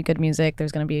know, there's going to be good music.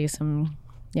 There's going to be some,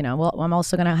 you know, well, I'm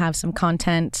also going to have some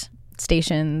content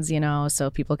stations, you know, so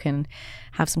people can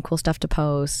have some cool stuff to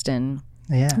post. And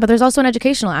but there's also an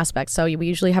educational aspect. So we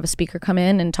usually have a speaker come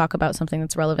in and talk about something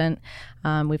that's relevant.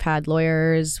 We've had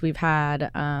lawyers, we've had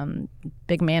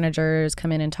big managers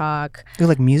come in and talk. They're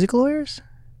like music lawyers?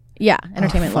 Yeah,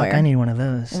 entertainment lawyer. I need one of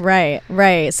those. Right.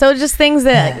 So just things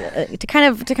that to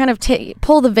kind of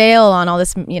pull the veil on all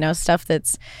this, you know, stuff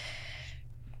that's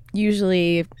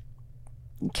usually,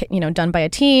 you know, done by a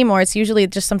team, or it's usually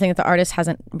just something that the artist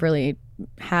hasn't really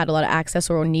had a lot of access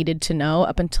or needed to know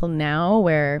up until now,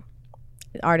 where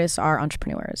artists are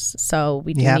entrepreneurs. So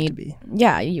we do need to be.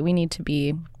 Yeah, we need to be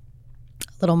a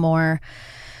little more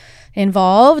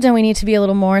involved, and we need to be a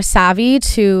little more savvy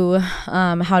to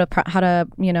how to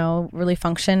you know, really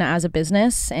function as a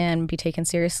business and be taken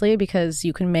seriously, because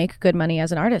you can make good money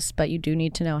as an artist, but you do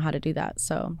need to know how to do that.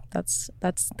 So that's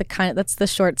the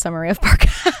short summary of Park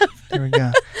Ave. There we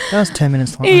go. That was 10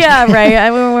 minutes long. Yeah,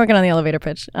 right. We were working on the elevator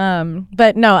pitch.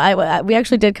 But no, we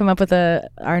actually did come up with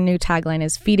our new tagline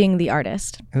is feeding the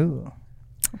artist. Ooh.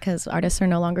 Because artists are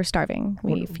no longer starving.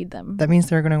 We feed them. That means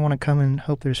they're going to want to come and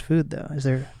hope there's food, though. Is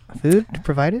there food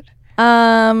provided? There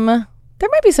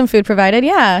might be some food provided.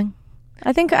 Yeah,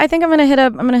 I think I'm gonna hit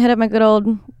up my good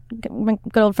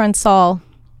old friend Saul.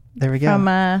 There we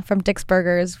go. From Dick's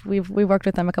Burgers. We worked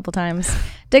with them a couple times.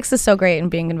 Dick's is so great in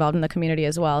being involved in the community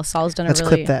as well. Saul's done Let's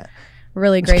clip that.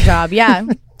 Really great job. Yeah.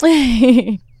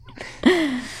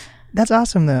 That's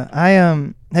awesome, though.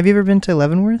 Have you ever been to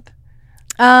Leavenworth?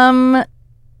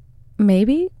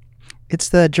 Maybe. It's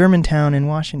the Germantown in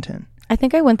Washington. I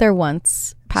think I went there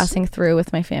once, passing through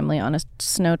with my family on a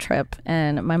snow trip,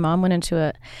 and my mom went into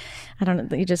a, I don't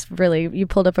know, you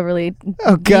pulled up a really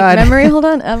deep memory. Hold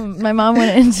on. My mom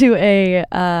went into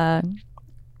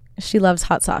she loves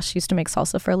hot sauce. She used to make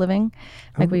salsa for a living.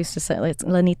 Like we used to say, like,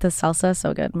 Lanita's salsa,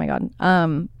 so good. Oh my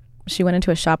God. She went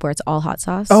into a shop where it's all hot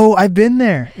sauce. Oh, I've been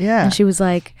there. Yeah. And she was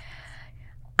like,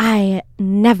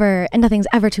 nothing's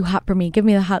ever too hot for me. Give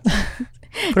me the hot sauce.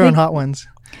 Put her on hot ones.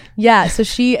 Yeah, oh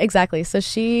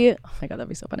my God, that'd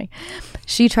be so funny.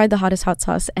 She tried the hottest hot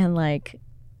sauce and like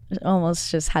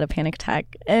almost just had a panic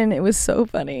attack, and it was so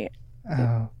funny.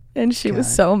 Oh. And she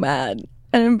was so mad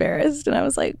and embarrassed, and I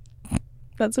was like,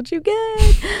 that's what you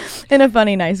get. In a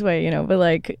funny, nice way, you know, but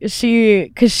like because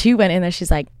she went in there,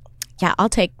 she's like, yeah, I'll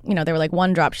take, you know, they were like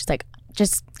one drop. She's like,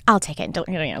 just, I'll take it. And don't,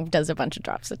 you know, does a bunch of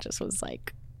drops. It just was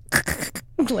like,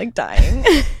 like dying.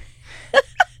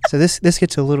 So this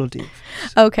gets a little deep.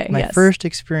 Okay. My first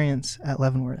experience at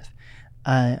Leavenworth,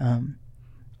 I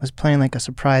was planning like a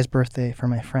surprise birthday for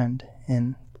my friend,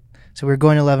 and so we were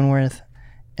going to Leavenworth,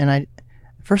 and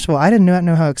first of all, I did not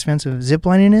know how expensive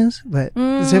ziplining is, but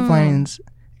ziplining's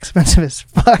expensive as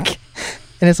fuck,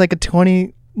 and it's like a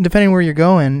 20, depending where you're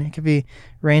going, it could be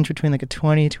range between like a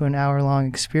 20 to an hour long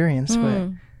experience, but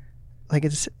like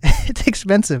it's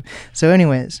expensive. So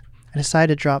anyways, I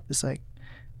decided to drop this, like,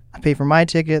 I pay for my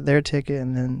ticket, their ticket,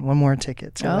 and then one more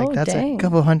ticket. So like that's a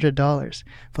couple $100.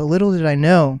 But little did I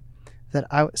know that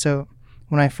so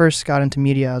when I first got into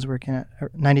media, I was working at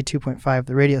 92.5,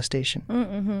 the radio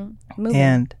station.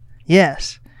 And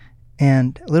yes,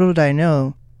 and little did I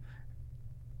know,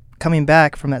 coming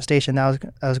back from that station, I was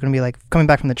going to be like, coming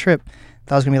back from the trip,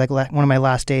 that was going to be like one of my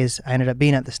last days I ended up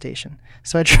being at the station.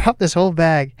 So I dropped this whole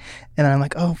bag, and then I'm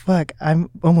like, oh, fuck, I'm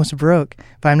almost broke.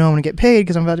 But I know I'm going to get paid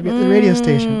because I'm about to be at the radio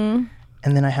station.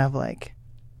 And then I have like,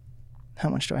 how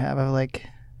much do I have? I have like,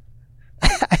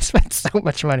 I spent so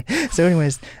much money. So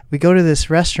anyways, we go to this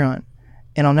restaurant,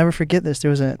 and I'll never forget this. There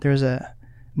was a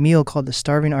meal called the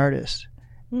Starving Artist,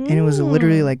 and it was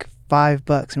literally like $5,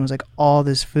 and it was like all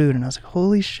this food, and I was like,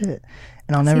 holy shit.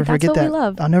 And I'll never forget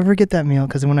that. I'll never forget that meal,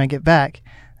 because when I get back,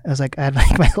 I was like, I had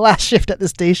like my last shift at the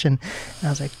station, and I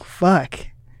was like, fuck.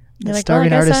 You're like,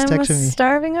 Starving Artist texted me.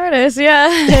 Starving artist,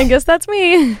 yeah. I guess that's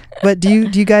me. But do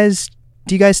you guys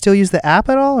still use the app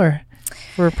at all, or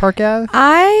for Park Ave?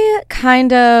 I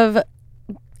kind of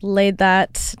laid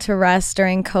that to rest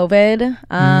during COVID.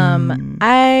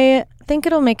 I think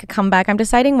it'll make a comeback. I'm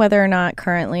deciding whether or not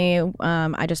currently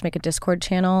I just make a Discord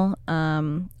channel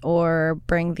or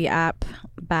bring the app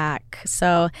back.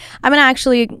 So I'm going to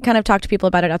actually kind of talk to people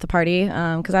about it at the party,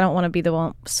 because I don't want to be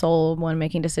the sole one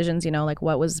making decisions, like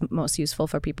what was most useful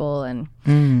for people. And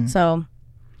so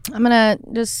I'm gonna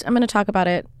talk about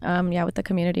it with the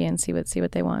community and see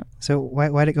what they want. So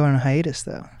why'd it go on a hiatus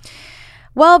though?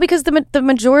 Well, because the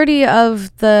majority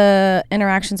of the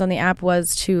interactions on the app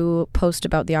was to post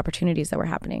about the opportunities that were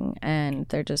happening, and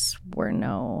there just were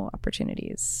no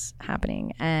opportunities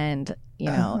happening. And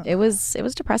it was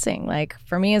depressing. Like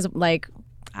for me, as like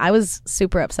I was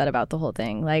super upset about the whole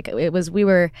thing. Like it was we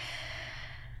were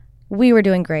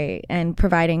doing great and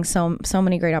providing so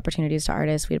many great opportunities to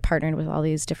artists. We had partnered with all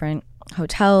these different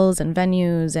hotels and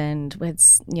venues, and with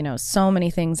so many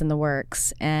things in the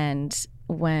works. And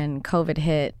when COVID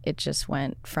hit, it just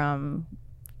went from,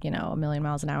 a million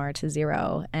miles an hour to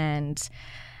zero. And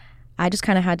I just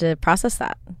kind of had to process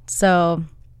that. So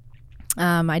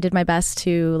I did my best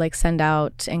to send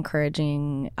out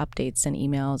encouraging updates and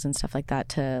emails and stuff like that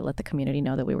to let the community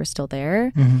know that we were still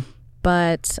there. Mm-hmm.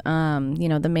 But,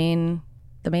 the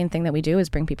main thing that we do is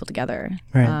bring people together.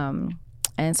 Right.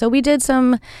 And so we did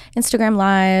some Instagram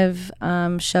Live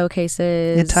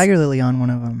showcases. Yeah, Tiger Lily on one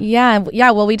of them. Yeah.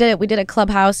 Well, we did a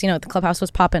Clubhouse. The Clubhouse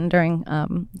was popping during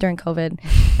COVID,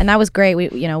 and that was great.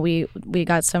 We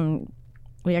got some.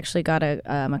 We actually got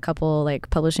a couple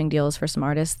publishing deals for some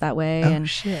artists that way. Oh, and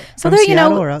shit! So from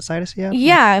Seattle or outside of Seattle?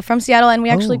 Yeah, from Seattle, and we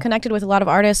actually connected with a lot of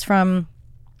artists from.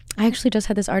 I actually just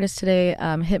had this artist today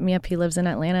hit me up. He lives in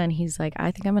Atlanta, and he's like,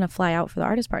 I think I'm going to fly out for the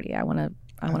artist party. I want to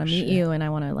meet you, and I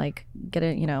want to get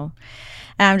it, And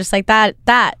I'm just like, that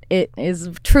it is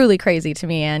truly crazy to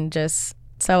me. And just,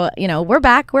 so, we're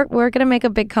back. We're going to make a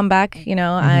big comeback.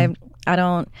 Mm-hmm. I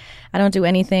don't do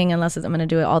anything unless I'm going to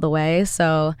do it all the way.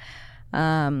 So,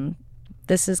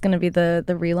 this is going to be the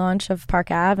relaunch of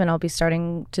Park Ave, and I'll be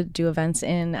starting to do events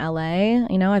in LA.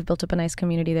 I've built up a nice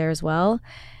community there as well.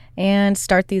 And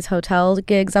start these hotel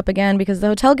gigs up again, because the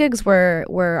hotel gigs were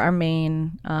our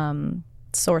main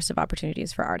source of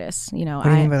opportunities for artists. What do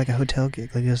you mean by a hotel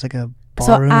gig? Just a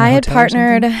ballroom? So I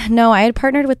had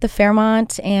partnered with the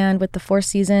Fairmont and with the Four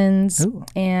Seasons. Ooh.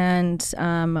 And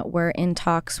we're in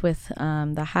talks with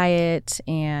the Hyatt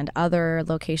and other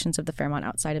locations of the Fairmont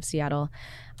outside of Seattle.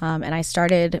 And I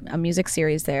started a music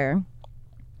series there,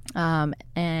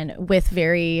 and with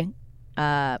very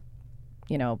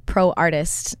pro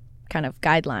artist kind of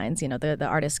guidelines. The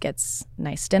artist gets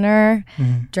nice dinner,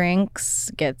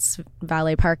 drinks, gets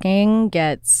valet parking,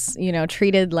 gets,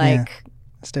 treated like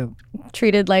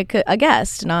treated like a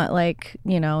guest, not like,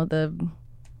 not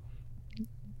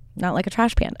like a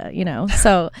trash panda,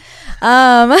 So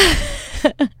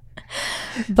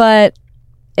but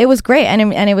it was great,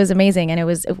 and it was amazing, and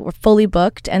we're fully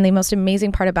booked. And the most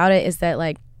amazing part about it is that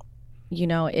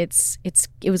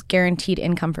it was guaranteed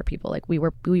income for people. We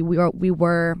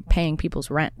were paying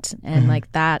people's rent, and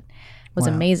that was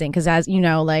amazing. Because as I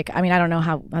don't know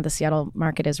how the Seattle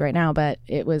market is right now, but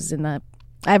it was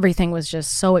everything was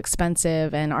just so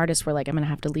expensive, and artists were like, I'm gonna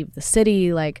have to leave the city,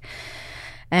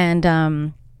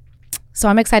 so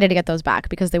I'm excited to get those back,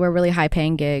 because they were really high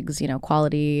paying gigs,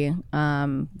 quality,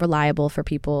 reliable for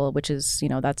people, which is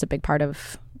that's a big part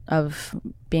of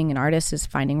being an artist, is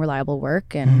finding reliable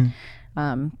work. And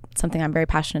something I'm very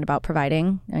passionate about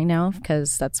providing,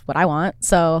 because that's what I want.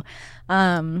 So,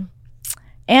 and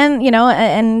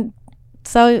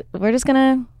so we're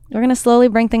gonna slowly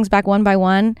bring things back one by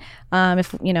one.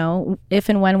 If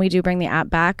and when we do bring the app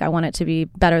back, I want it to be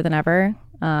better than ever.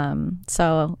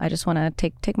 So I just want to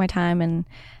take my time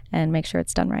and make sure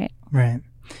it's done right. Right.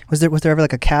 Was there ever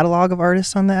a catalog of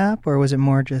artists on the app, or was it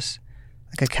more just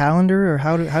like a calendar, or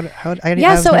how do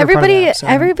yeah, so everybody so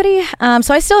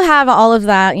so I still have all of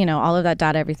that, all of that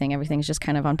data, everything's just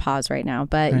kind of on pause right now,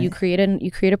 but Right. you create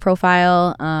a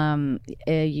profile.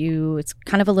 It's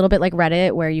kind of a little bit like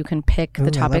Reddit, where you can pick Ooh, I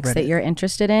the love topics that Reddit. you're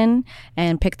interested in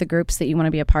and pick the groups that you want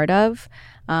to be a part of.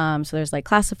 So there's like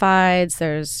classifieds,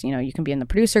 there's, you can be in the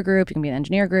producer group, you can be in the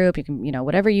engineer group, you can,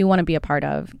 whatever you want to be a part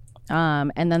of.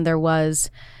 And then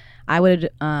I would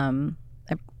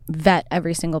vet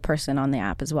every single person on the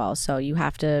app as well. So you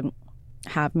have to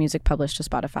have music published to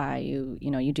Spotify.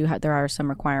 There are some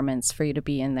requirements for you to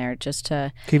be in there just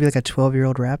to. could you be like a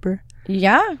 12-year-old rapper?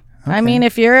 Yeah. I Okay. mean,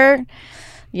 if you're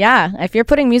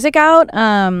putting music out,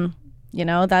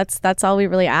 that's all we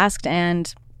really asked.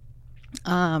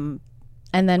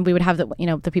 And then we would have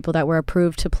the people that were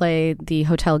approved to play the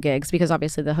hotel gigs, because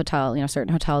obviously the hotel,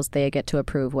 certain hotels, they get to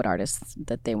approve what artists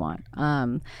that they want.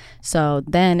 So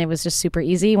then it was just super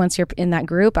easy. Once you're in that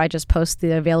group, I just post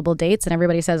the available dates and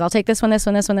everybody says, I'll take this one, this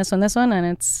one, this one, this one, this one. And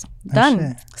it's done.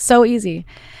 shit. So easy.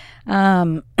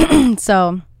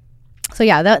 So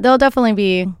yeah, there'll definitely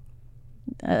be,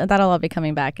 that'll all be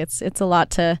coming back. It's a lot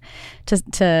to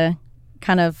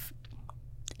kind of,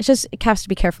 it has to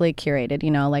be carefully curated, we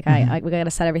got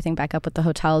to set everything back up with the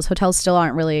hotels. Hotels still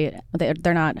aren't really,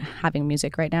 they're not having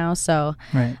music right now. So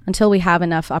Right. until we have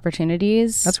enough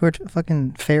opportunities. That's weird.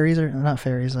 Fucking ferries are not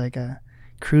ferries. Like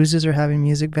cruises are having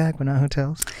music back, but not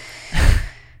hotels.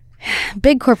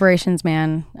 Big corporations,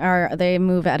 man, they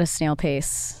move at a snail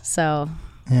pace. So.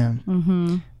 Yeah.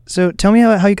 Mm-hmm. So tell me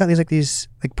how you got these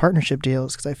partnership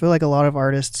deals, because I feel like a lot of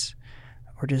artists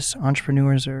or just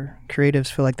entrepreneurs or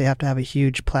creatives feel like they have to have a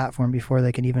huge platform before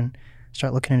they can even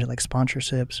start looking into like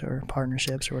sponsorships or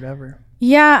partnerships or whatever.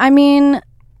 Yeah, I mean,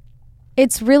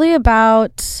 it's really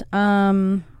about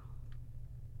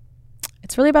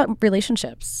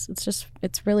relationships.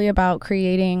 It's really about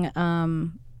creating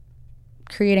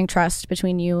trust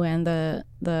between you and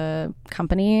the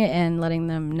company, and letting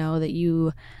them know that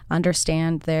you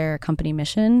understand their company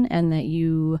mission and that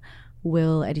you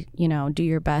will do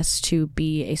your best to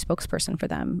be a spokesperson for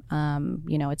them.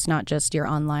 It's not just your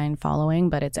online following,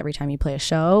 but it's every time you play a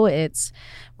show.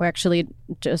 We're actually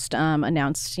just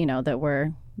announced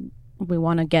that we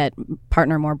want to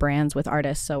partner more brands with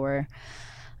artists. So we're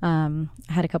I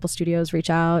had a couple studios reach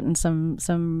out, and some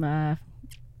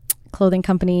clothing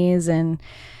companies, and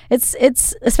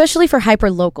it's especially for hyper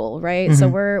local, right? Mm-hmm. So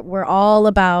we're all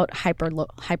about hyper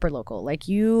local. Like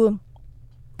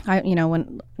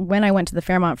when I went to the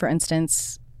Fairmont, for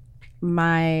instance,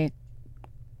 my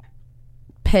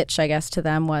pitch, I guess, to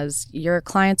them was, your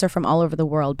clients are from all over the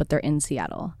world, but they're in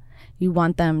Seattle. You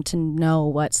want them to know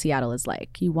what Seattle is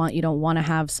like. You don't want to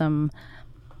have some,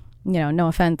 no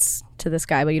offense to this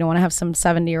guy, but you don't want to have some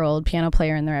 70-year-old piano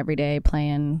player in there every day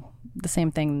playing the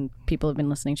same thing people have been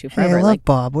listening to forever. Hey, I love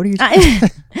Bob. What are you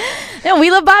No,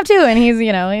 we love Bob too,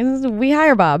 and we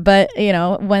hire Bob, but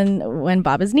when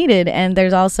Bob is needed. And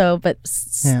there's also,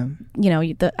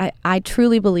 I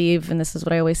truly believe, and this is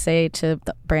what I always say to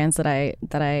the brands that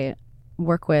I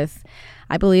work with,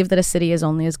 I believe that a city is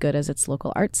only as good as its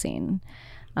local art scene,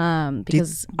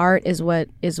 because art is what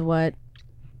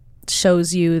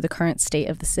shows you the current state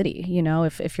of the city.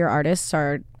 If your artists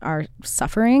are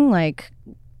suffering, like,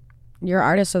 your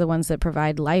artists are the ones that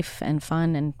provide life and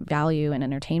fun and value and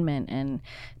entertainment and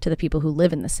to the people who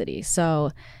live in the city.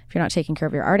 So if you're not taking care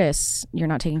of your artists, you're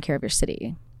not taking care of your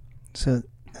city. So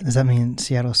does that mean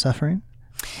Seattle's suffering?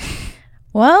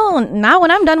 Well, not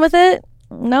when I'm done with it.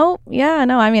 No. Yeah,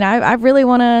 no. I mean, I really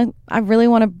want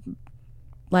to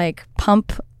like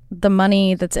pump the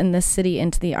money that's in this city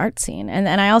into the art scene. And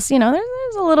I also,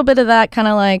 there's a little bit of that kind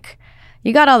of like,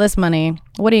 you got all this money.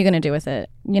 What are you going to do with it?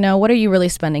 What are you really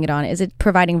spending it on? Is it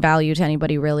providing value to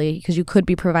anybody, really? Because you could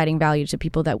be providing value to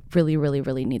people that really, really,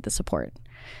 really need the support.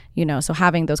 So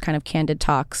having those kind of candid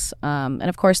talks. And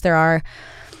of course, there are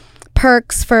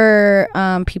perks for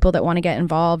people that want to get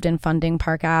involved in funding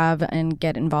Park Ave and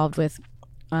get involved with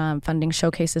funding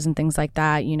showcases and things like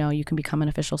that. You can become an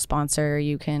official sponsor.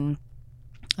 You can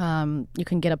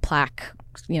get a plaque,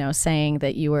 saying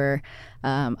that you were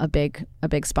a big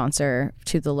sponsor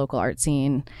to the local art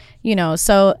scene,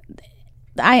 so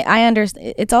I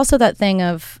understand. It's also that thing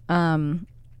of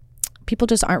people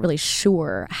just aren't really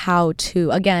sure how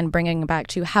to, again, bringing it back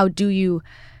to, how do you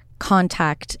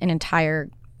contact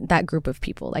that group of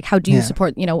people? Like, how do you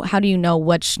support, how do you know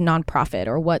which nonprofit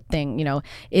or what thing,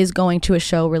 is going to a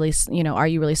show really, are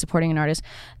you really supporting an artist?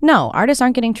 No, artists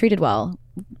aren't getting treated well.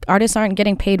 Artists aren't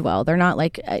getting paid well. They're not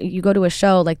like, you go to a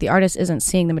show, like, the artist isn't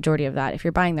seeing the majority of that. If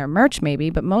you're buying their merch, maybe,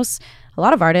 but a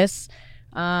lot of artists,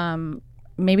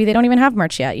 maybe they don't even have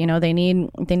merch yet. You know, they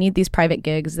need these private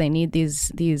gigs. They need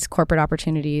these corporate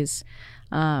opportunities.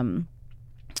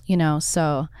 You know,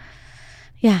 so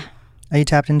yeah. Are you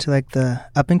tapped into like the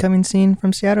up and coming scene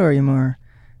from Seattle, or are you more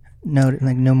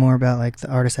know more about like the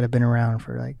artists that have been around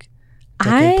for like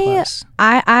decade plus?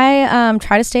 I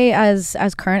try to stay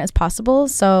as current as possible.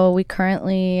 So we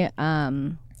currently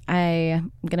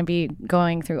I'm gonna be finishing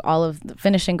going through all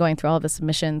of the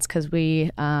submissions, because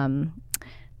we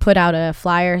put out a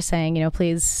flyer saying, you know,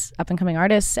 please, up and coming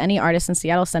artists, any artists in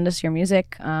Seattle, send us your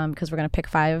music, because we're gonna pick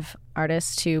 5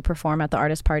 artists to perform at the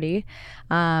artist party.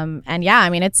 And yeah, I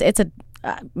mean, it's a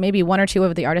maybe 1 or 2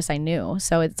 of the artists I knew,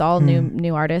 so it's all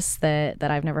new artists that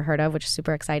I've never heard of, which is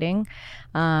super exciting.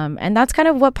 And that's kind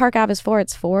of what Park Ave is for.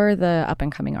 It's for the up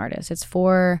and coming artists. It's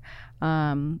for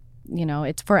you know,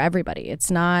 it's for everybody. It's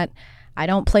not, I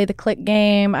don't play the click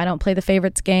game. I don't play the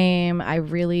favorites game. I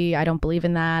don't believe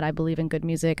in that. I believe in good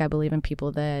music. I believe in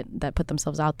people that put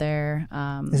themselves out there.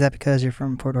 Is that because you're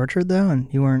from Port Orchard though,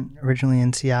 and you weren't originally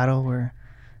in Seattle? Or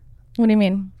what do you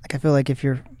mean? Like, I feel like if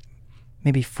you're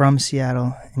maybe from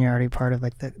Seattle and you're already part of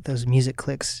like those music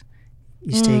cliques,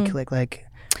 you stay click, like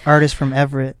artists from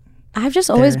Everett. I've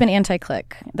just always been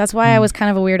anti-click. That's why I was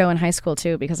kind of a weirdo in high school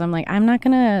too, because I'm like,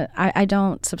 I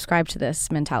don't subscribe to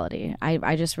this mentality.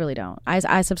 I just really don't.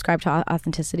 I subscribe to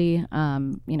authenticity.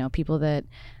 You know, people that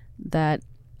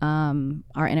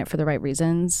are in it for the right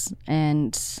reasons.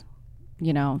 And,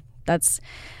 you know, that's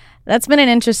been an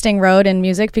interesting road in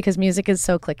music, because music is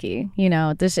so cliquey. You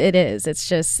know, it is. It's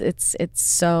just, it's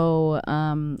so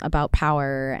about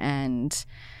power, and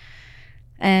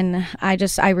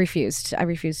I refused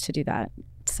to do that.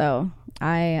 So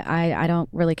I don't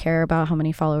really care about how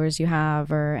many followers you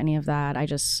have or any of that.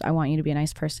 I want you to be a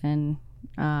nice person,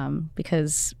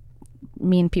 because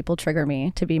mean people trigger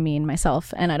me to be mean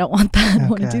myself, and I don't want that. I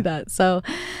want to do that. So,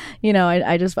 you know,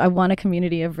 I want a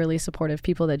community of really supportive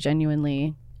people that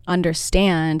genuinely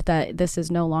understand that this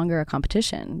is no longer a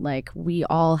competition. Like, we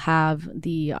all have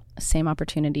the same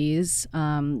opportunities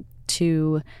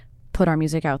to put our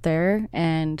music out there,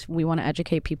 and we want to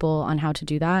educate people on how to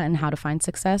do that and how to find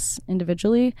success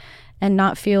individually, and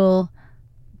not feel,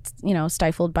 you know,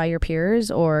 stifled by your peers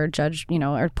or judged, you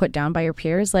know, or put down by your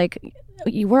peers. Like,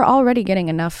 we're already getting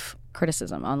enough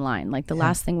criticism online. Like, the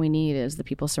last thing we need is the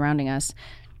people surrounding us,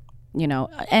 you know.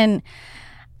 And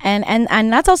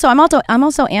that's also, I'm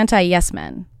also anti yes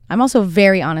men. I'm also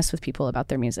very honest with people about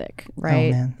their music,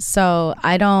 right? So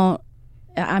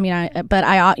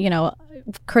you know,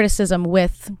 criticism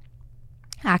with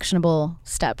actionable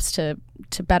steps to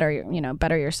better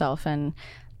yourself and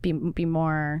be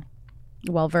more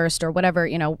well versed or whatever,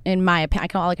 you know. In my opinion,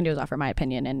 all I can do is offer my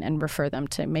opinion and refer them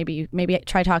to maybe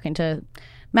try talking to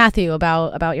Matthew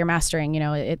about your mastering. You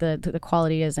know, the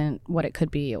quality isn't what it could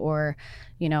be, or,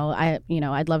 you know,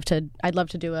 I'd love to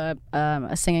do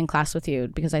a singing class with you,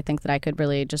 because I think that I could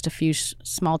really, just a few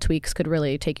small tweaks could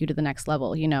really take you to the next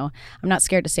level. You know, I'm not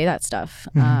scared to say that stuff,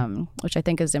 which I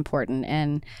think is important.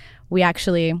 And we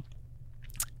actually,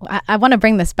 I want to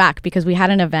bring this back, because we had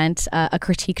an event, a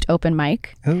critiqued open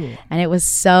mic. Ooh. And it was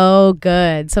so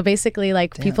good. So basically,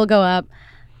 like, people go up,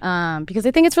 because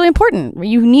I think it's really important.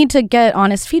 You need to get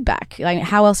honest feedback. Like,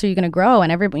 how else are you going to grow?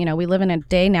 And you know, we live in a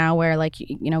day now where, like,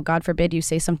 you know, God forbid you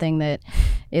say something that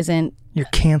isn't. You're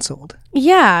canceled.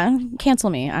 Yeah, cancel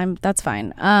me. That's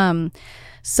fine.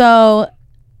 So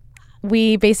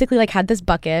we basically like had this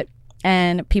bucket,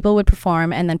 and people would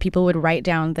perform, and then people would write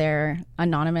down their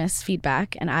anonymous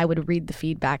feedback, and I would read the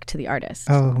feedback to the artist.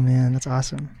 Oh man, that's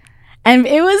awesome. And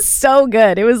it was so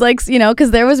good. It was like, you know,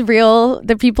 because there was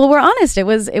the people were honest. It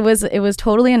was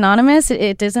totally anonymous.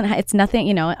 It's nothing,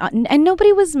 you know, and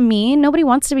nobody was mean. Nobody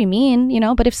wants to be mean, you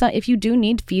know, but if you do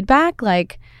need feedback,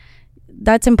 like,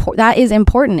 that is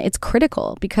important. It's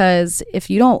critical, because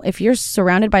if you're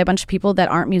surrounded by a bunch of people that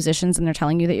aren't musicians and they're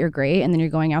telling you that you're great, and then you're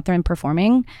going out there and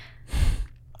performing,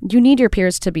 you need your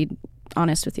peers to be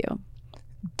honest with you.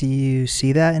 Do you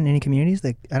see that in any communities?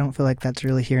 Like, I don't feel like that's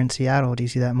really here in Seattle. Do you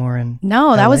see that more in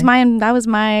No, that LA? was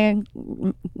my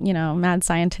you know, mad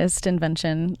scientist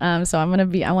invention. So I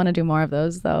want to do more of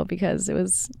those though, because it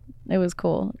was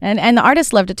cool. And the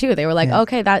artists loved it too. They were like,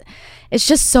 okay, that it's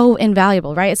just so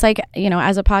invaluable, right? It's like, you know,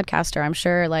 as a podcaster, I'm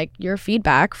sure like your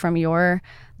feedback from your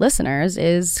listeners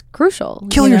is crucial.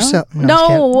 Kill yourself.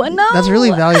 No. That's really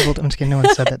valuable. I'm just kidding. No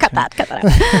one said that. Cut that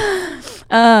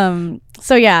out.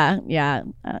 So yeah.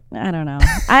 I don't know.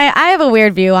 I have a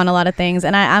weird view on a lot of things,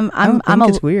 and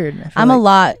it's weird. I'm a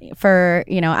lot for,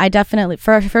 you know, I definitely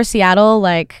for Seattle,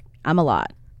 like, I'm a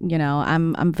lot. You know,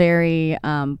 I'm very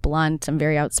blunt. I'm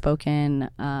very outspoken,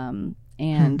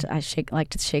 and I like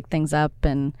to shake things up,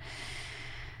 and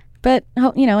but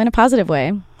you know, in a positive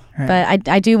way. Right. But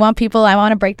I do want people, I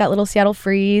want to break that little Seattle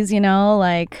freeze, you know,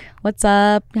 like, what's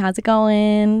up? How's it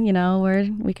going? You know,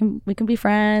 we can be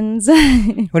friends.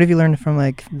 What have you learned from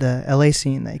like the LA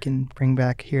scene that you can bring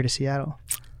back here to Seattle?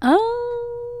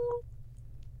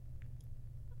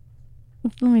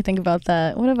 Let me think about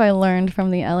that. What have I learned from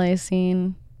the LA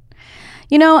scene?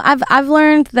 You know, I've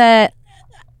learned that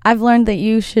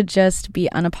you should just be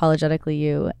unapologetically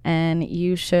you, and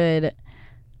you should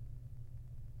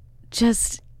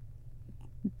just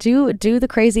do the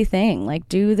crazy thing. Like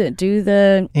do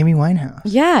the Amy Winehouse.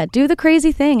 Yeah, do the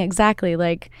crazy thing. Exactly.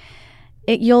 Like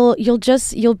you'll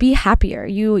be happier.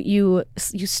 You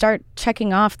start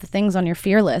checking off the things on your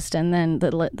fear list, and then the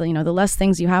less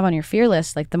things you have on your fear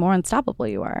list, like the more unstoppable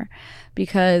you are,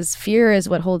 because fear is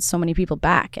what holds so many people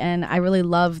back. And I really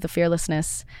love the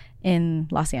fearlessness in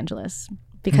Los Angeles,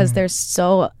 because there's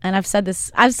and I've said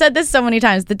this so many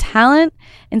times, the talent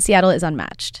in Seattle is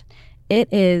unmatched.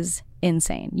 It is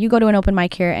insane. You go to an open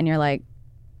mic here and you're like,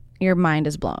 your mind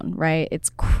is blown, right? It's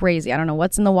crazy. I don't know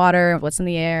what's in the water, what's in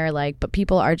the air, like, but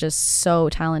people are just so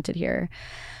talented here.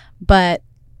 But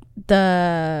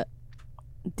and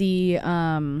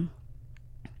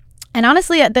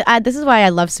honestly, this is why I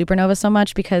love Supernova so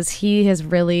much, because he has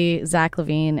really, Zach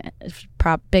Levine,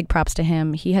 big props to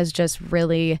him. He has just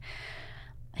really,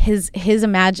 his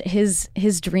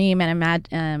dream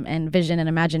and vision and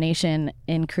imagination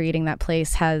in creating that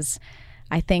place has,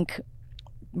 I think,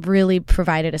 really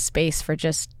provided a space for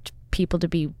just people to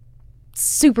be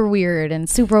super weird and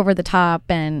super over the top,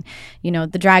 and you know,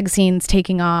 the drag scene's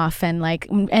taking off, and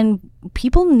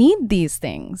people need these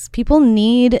things. People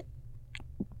need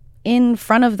in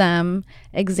front of them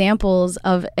examples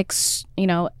of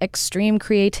extreme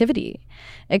creativity,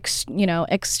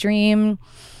 extreme,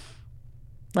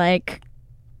 like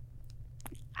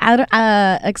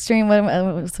extreme,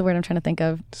 what's the word I'm trying to think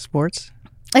of? Sports.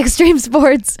 Extreme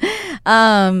sports,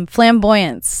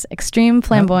 flamboyance, extreme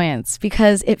flamboyance,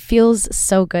 because it feels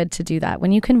so good to do that.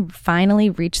 When you can finally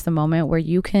reach the moment where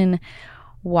you can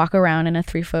walk around in a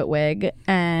 3-foot wig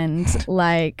and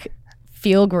like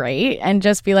feel great and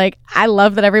just be like, I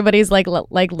love that everybody's like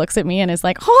looks at me and is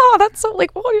like, oh, that's so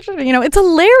like, oh, you know, it's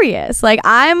hilarious. Like,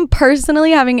 I'm personally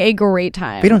having a great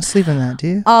time. But you don't sleep in that, do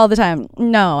you? All the time.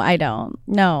 No, I don't.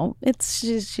 No,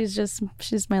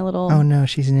 she's my little. Oh no,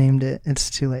 she's named it. It's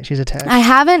too late. She's attached. I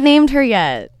haven't named her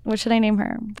yet. What should I name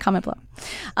her? Comment below.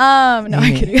 No, Amy.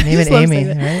 I'm kidding. Name it Amy,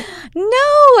 right?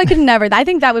 No, I could never. I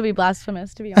think that would be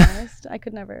blasphemous, to be honest. I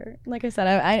could never. Like I said,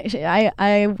 I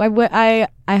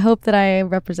hope that I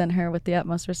represent her with the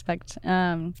utmost respect.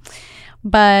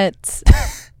 But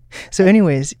so,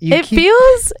 anyways, it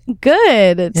feels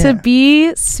good to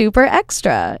be super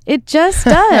extra. It just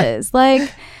does.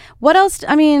 Like, what else?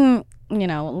 I mean, you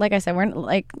know, like I said, we're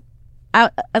like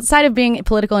outside of being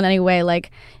political in any way,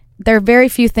 like, there are very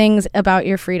few things about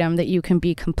your freedom that you can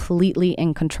be completely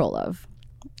in control of,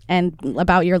 and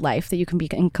about your life that you can be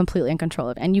completely in control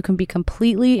of, and you can be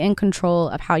completely in control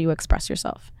of how you express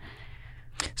yourself.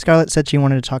 Scarlett said she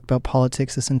wanted to talk about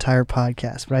politics this entire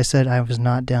podcast, but I said I was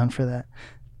not down for that.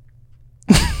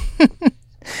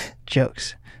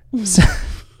 Jokes.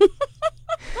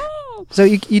 So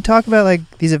you talk about like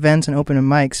these events and open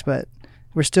mics, but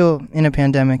we're still in a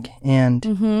pandemic, and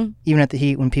even at the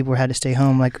heat when people had to stay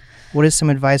home, like, what is some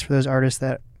advice for those artists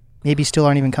that maybe still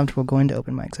aren't even comfortable going to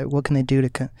open mics? Like, what can they do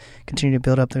to continue to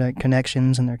build up their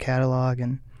connections and their catalog?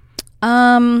 And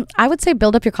I would say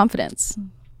build up your confidence.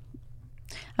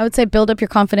 Build up your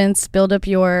confidence, build up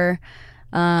your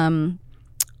image,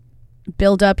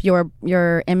 build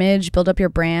up your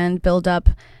brand, build up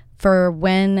for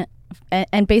when,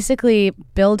 and basically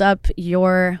build up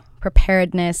your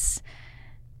preparedness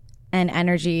and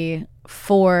energy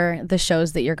for the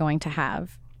shows that you're going to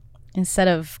have, instead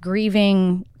of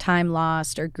grieving time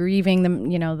lost or grieving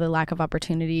the lack of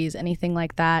opportunities, anything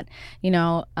like that.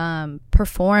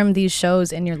 Perform these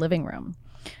shows in your living room.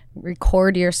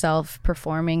 Record yourself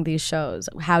performing these shows.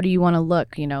 How do you want to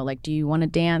look? Like, do you want to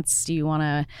dance? Do you want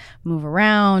to move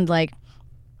around? Like,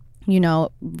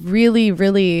 really,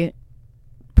 really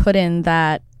put in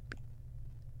that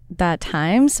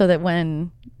time so that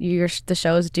when the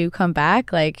shows do come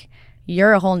back, like,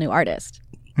 you're a whole new artist.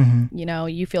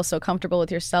 You feel so comfortable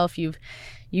with yourself. You've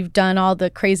done all the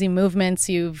crazy movements.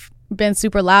 You've been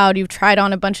super loud. You've tried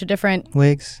on a bunch of different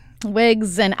wigs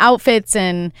and outfits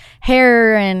and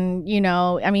hair and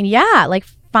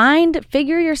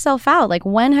figure yourself out. Like,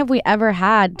 when have we ever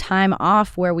had time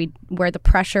off where the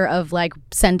pressure of like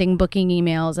sending booking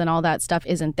emails and all that stuff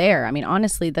isn't there? I mean,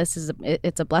 honestly,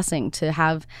 it's a blessing to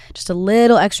have just a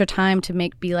little extra time to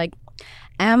be like,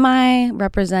 am I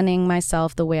representing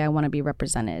myself the way I want to be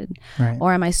represented? Right.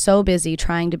 Or am I so busy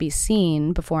trying to be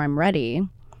seen before I'm ready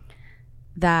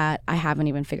that I haven't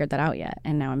even figured that out yet?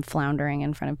 And now I'm floundering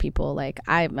in front of people. Like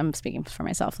I'm speaking for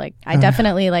myself. Like I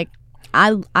definitely like,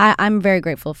 I'm very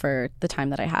grateful for the time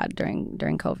that I had during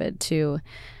COVID to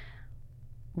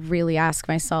really ask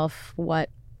myself what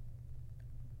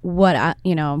I,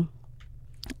 you know,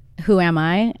 who am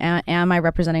I? Am I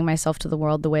representing myself to the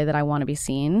world the way that I want to be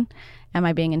seen? Am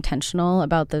I being intentional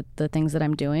about the things that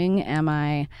I'm doing? Am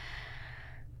I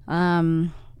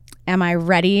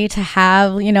ready to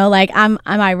have, you know, like, am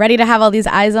I ready to have all these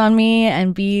eyes on me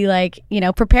and be like, you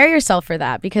know, prepare yourself for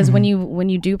that, because when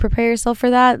you do prepare yourself for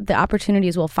that, the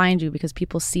opportunities will find you, because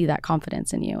people see that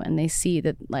confidence in you and they see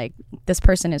that, like, this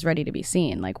person is ready to be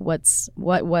seen. Like, what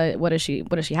does she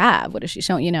have? What does she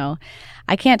show? You know,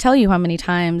 I can't tell you how many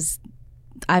times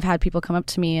I've had people come up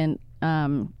to me in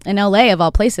LA, of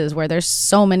all places, where there's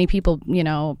so many people, you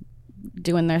know,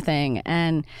 doing their thing,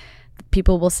 and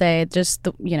people will say, just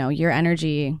you know, your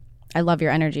energy, I love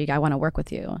your energy, I want to work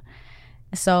with you.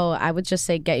 So I would just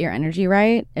say, get your energy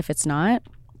right. If it's not,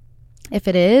 if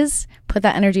it is, put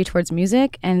that energy towards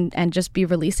music and just be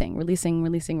releasing.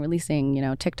 You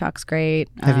know, TikTok's great.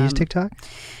 Have you used TikTok?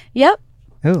 Yep.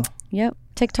 Oh. Yep.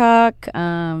 TikTok.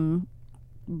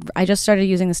 I just started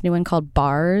using this new one called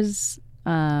Bars.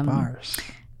 Bars.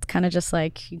 It's kind of just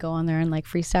like you go on there and like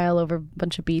freestyle over a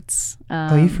bunch of beats.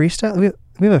 Oh, you freestyle?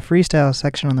 We have a freestyle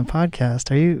section on the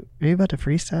podcast. Are you about to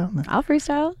freestyle? I'll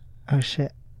freestyle. Oh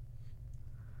shit!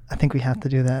 I think we have to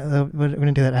do that. We're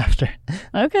gonna do that after.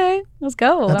 Okay, let's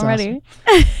go. That's I'm awesome.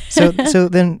 ready. So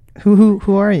then,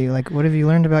 who are you? Like, what have you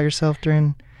learned about yourself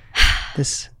during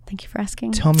this? Thank you for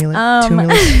asking. Tumulus.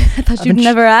 I thought you'd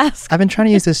never ask. I've been trying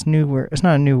to use this new word. It's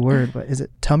not a new word, but is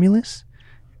it tumulus?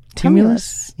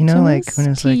 Tumulus. You know, tumulus? like when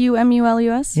it's like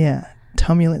Tumulus. Yeah,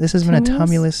 tumulus. This has been a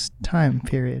tumulus time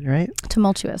period, right?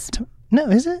 Tumultuous. No,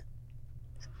 is it?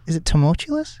 Is it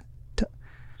tumultuous?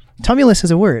 Tumulus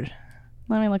is a word.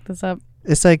 Let me look this up.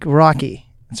 It's like rocky.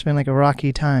 It's been like a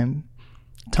rocky time.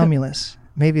 Tumulus.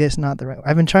 Maybe it's not the right.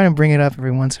 I've been trying to bring it up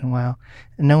every once in a while,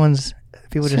 and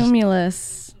people just.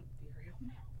 Tumulus.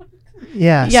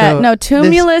 Yeah. Yeah. No.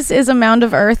 Tumulus is a mound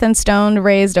of earth and stone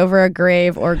raised over a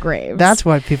grave or graves. That's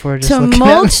why people are just looking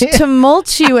at me.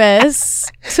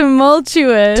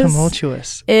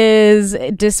 Tumultuous is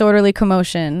disorderly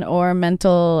commotion or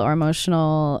mental or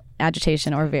emotional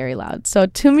agitation or very loud. So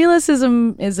tumulus is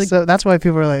a. So that's why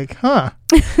people are like, huh.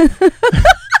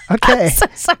 Okay. I'm so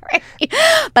sorry,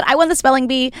 but I won the spelling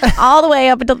bee all the way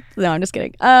up until. No, I'm just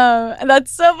kidding.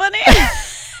 That's so funny.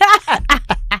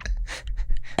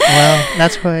 Well,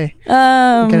 that's why you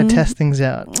gotta test things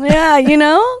out. Yeah, you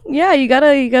know, you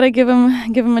gotta give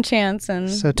him a chance.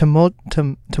 And so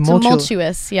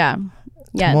tumultuous, yeah,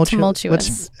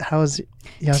 tumultuous. How's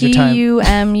your time?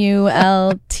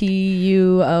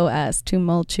 Tumultuous,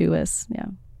 tumultuous, yeah.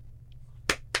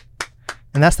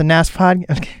 And that's the NAS pod.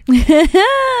 Okay. So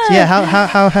yeah,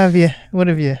 how have you? What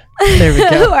have you? There we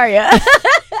go. Who are you?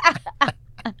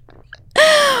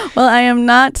 Well, I am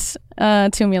not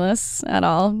tumulus at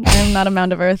all. I am not a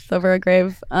mound of earth over a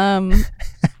grave. I'm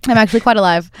actually quite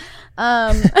alive.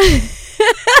 I'm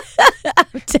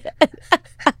dead.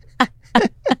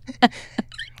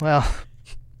 Well,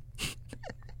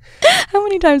 how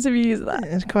many times have you used that?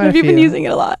 It's quite have a you few. been using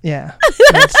it a lot? Yeah.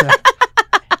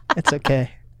 It's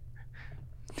okay.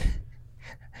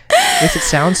 At least it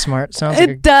sounds smart.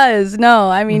 It does. No,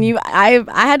 I mean, I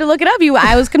had to look it up.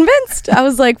 I was convinced. I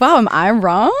was like, wow, am I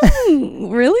wrong?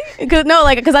 Really?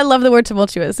 Because I love the word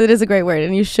tumultuous. It is a great word,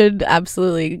 and you should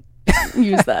absolutely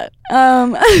use that.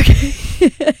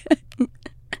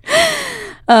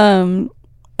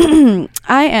 I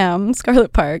am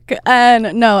Scarlett Park,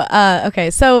 and no.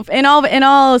 Okay, so in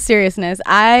all seriousness,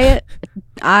 I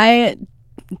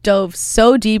dove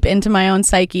so deep into my own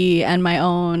psyche and my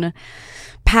own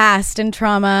past and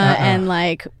trauma and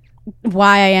like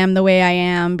why I am the way I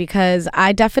am, because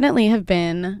I definitely have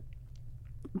been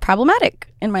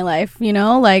problematic in my life, you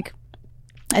know. Like,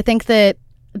 I think that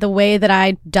the way that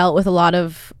I dealt with a lot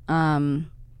of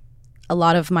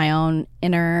my own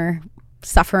inner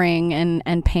suffering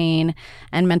and pain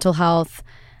and mental health,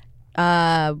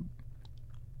 I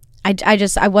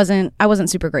wasn't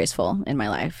super graceful in my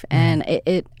life, and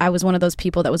I was one of those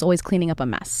people that was always cleaning up a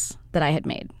mess that I had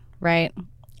made, right?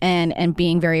 And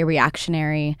being very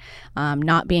reactionary,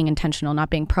 not being intentional, not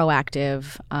being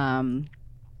proactive,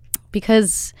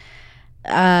 because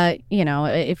you know,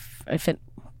 if it,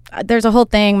 there's a whole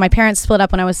thing. My parents split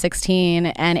up when I was 16,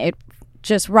 and it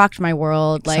just rocked my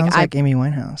world. Like sounds like Amy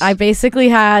Winehouse. I basically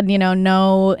had, you know,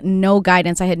 no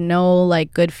guidance. I had no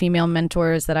like good female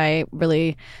mentors that I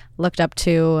really looked up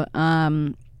to.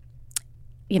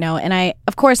 You know, and I,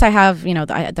 of course I have, you know,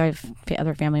 I have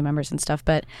other family members and stuff,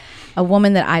 but a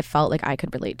woman that I felt like I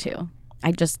could relate to.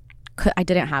 I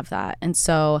didn't have that. And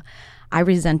so I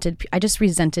just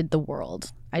resented the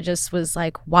world. I just was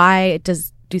like, why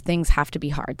do things have to be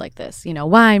hard like this? You know,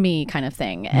 why me kind of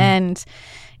thing. And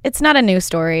it's not a new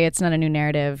story. It's not a new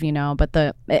narrative, you know, but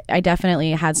I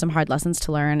definitely had some hard lessons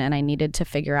to learn, and I needed to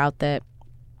figure out that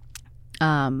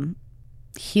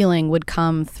healing would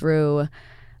come through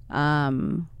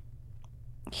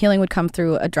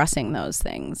addressing those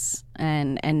things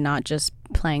and not just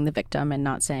playing the victim and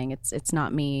not saying it's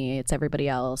not me, it's everybody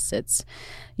else, it's,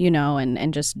 you know,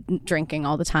 and just drinking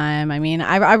all the time. I mean,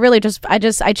 I really I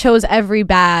chose every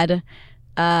bad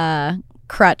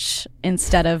crutch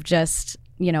instead of just,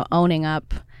 you know, owning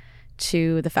up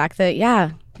to the fact that,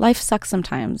 yeah, life sucks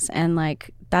sometimes, and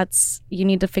like you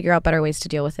need to figure out better ways to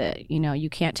deal with it. You know, you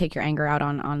can't take your anger out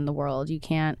on the world. You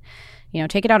can't, you know,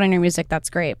 take it out on your music. That's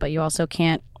great, but you also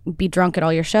can't be drunk at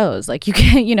all your shows. Like you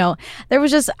can't, you know, there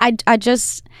was just, I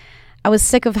was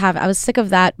sick of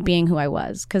that being who I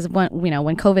was. Cause when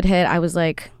COVID hit, I was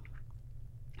like,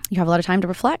 you have a lot of time to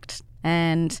reflect.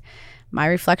 And my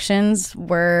reflections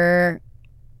were,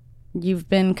 you've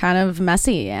been kind of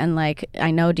messy. And like,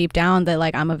 I know deep down that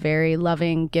like, I'm a very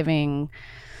loving, giving,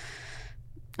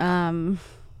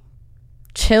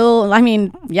 chill. I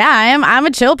mean, yeah, I'm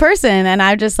a chill person, and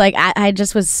I just like I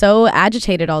just was so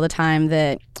agitated all the time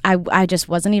that I just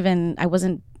I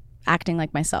wasn't acting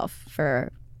like myself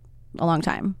for a long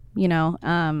time, you know.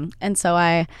 And so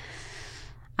I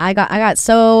got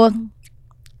so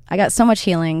much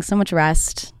healing, so much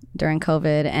rest during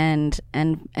COVID,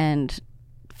 and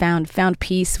found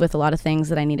peace with a lot of things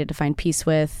that I needed to find peace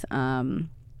with.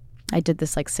 I did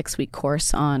this like 6-week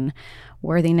course on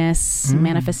worthiness,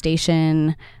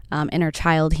 manifestation, inner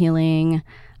child healing,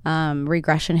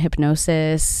 regression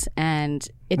hypnosis, and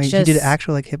you did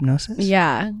actual like hypnosis?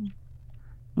 Yeah.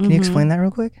 Can you explain that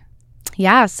real quick?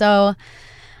 Yeah. So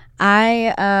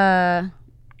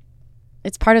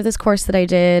it's part of this course that I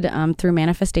did through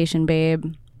Manifestation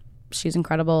Babe. She's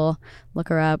incredible. Look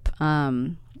her up.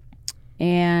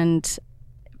 And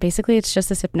basically, it's just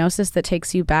this hypnosis that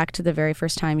takes you back to the very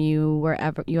first time you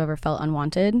ever felt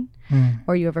unwanted,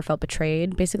 or you ever felt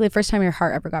betrayed. Basically, the first time your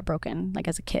heart ever got broken, like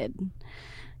as a kid.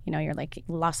 You know, you're like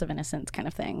loss of innocence kind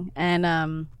of thing.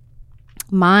 And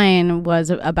mine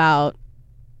was about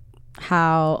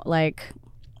how like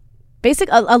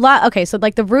a lot. Okay, so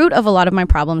like the root of a lot of my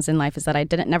problems in life is that I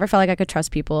never felt like I could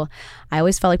trust people. I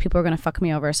always felt like people were going to fuck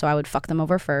me over, so I would fuck them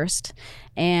over first,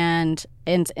 and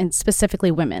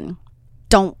specifically women.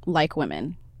 Don't like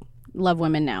women, love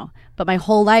women now, but my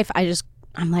whole life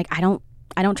I'm like, I don't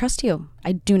trust you.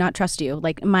 I do not trust you.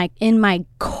 Like in my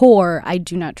core, I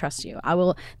do not trust you.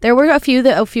 There were a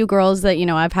few girls that, you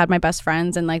know, I've had my best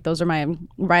friends, and like those are my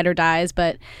ride or dies,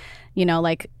 but you know,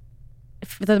 like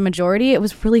for the majority, it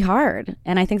was really hard.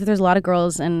 And I think that there's a lot of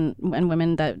girls and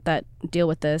women that deal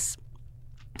with this,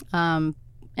 and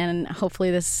hopefully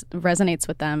this resonates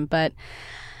with them. But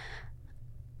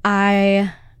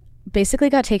I basically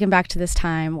got taken back to this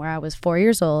time where I was 4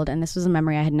 years old, and this was a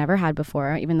memory I had never had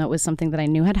before, even though it was something that I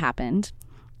knew had happened.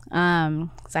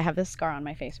 Because I have this scar on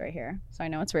my face right here, so I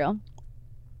know it's real.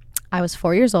 I was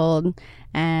 4 years old,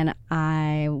 and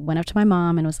I went up to my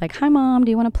mom and was like, "Hi, Mom,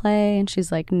 do you want to play?" And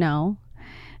she's like, "No."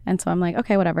 And so I'm like,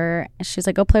 "Okay, whatever." And she's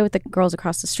like, "Go play with the girls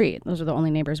across the street." Those were the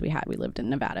only neighbors we had. We lived in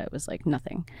Nevada. It was like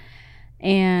nothing.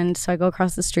 And so I go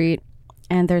across the street,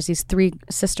 and there's these 3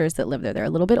 sisters that live there. They're a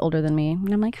little bit older than me.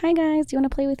 And I'm like, "Hi, guys. Do you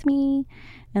want to play with me?"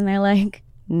 And they're like,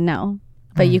 "No,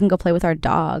 but you can go play with our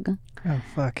dog." Oh,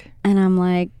 fuck. And I'm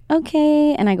like,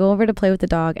 "Okay." And I go over to play with the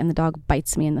dog, and the dog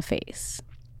bites me in the face.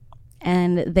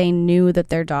 And they knew that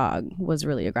their dog was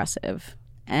really aggressive.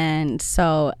 And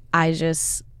so I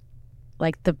just,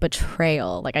 like, the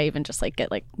betrayal, like, I even just, like,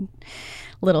 get, like,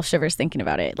 little shivers thinking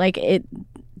about it. Like,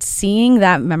 seeing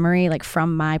that memory, like,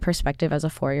 from my perspective as a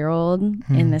 4-year-old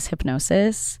in this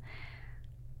hypnosis,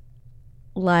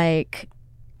 like,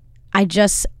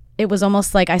 it was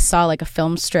almost like I saw, like, a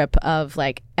film strip of,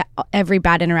 like, every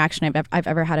bad interaction I've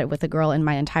ever had it with a girl in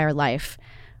my entire life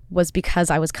was because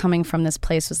I was coming from this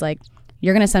place, was like,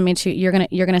 you're going to send me to, you're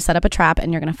going to set up a trap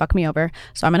and you're going to fuck me over.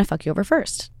 So I'm going to fuck you over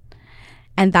first.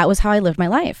 And that was how I lived my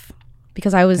life,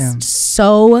 because I was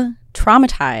so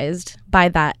traumatized by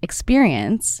that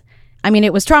experience. I mean,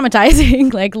 it was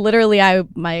traumatizing. Like literally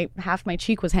half my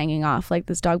cheek was hanging off. Like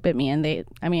this dog bit me, and then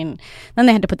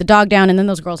they had to put the dog down, and then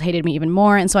those girls hated me even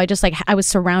more. And so I just I was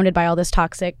surrounded by all this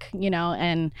toxic,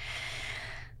 and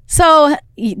so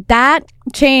that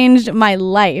changed my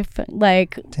life.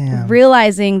 Like Damn.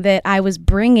 realizing that I was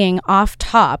bringing off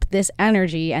top this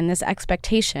energy and this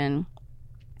expectation,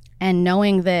 and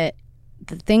knowing that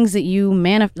the things that you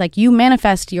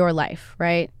manifest your life,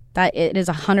 right? That it is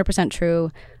 100% true.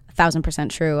 1,000%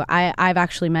 true. I've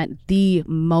actually met the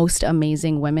most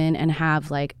amazing women and have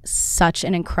like such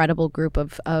an incredible group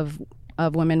of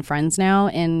women friends now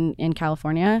in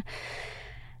California.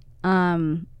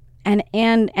 And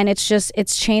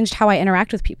it's changed how I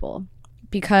interact with people,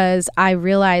 because I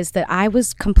realized that I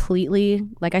was completely,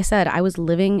 like I said, I was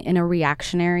living in a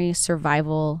reactionary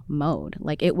survival mode.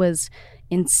 Like it was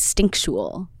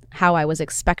instinctual how I was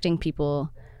expecting people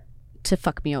to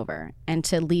fuck me over and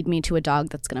to lead me to a dog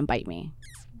that's gonna bite me.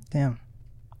 Damn.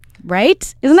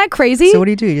 Right? Isn't that crazy? So what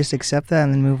do? You just accept that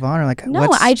and then move on, or like? No,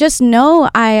 I just know.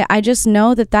 I just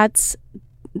know that's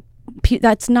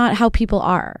not how people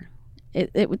are.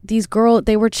 These girls,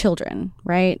 they were children,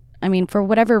 right? I mean, for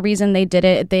whatever reason they did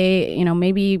it. They,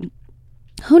 maybe,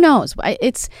 who knows?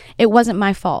 It wasn't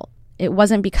my fault. It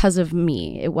wasn't because of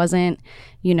me. It wasn't,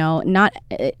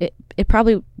 it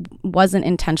probably wasn't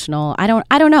intentional. I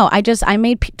don't know. I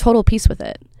made total peace with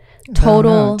it.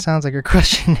 Total. It sounds like you're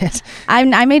crushing it.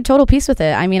 I made total peace with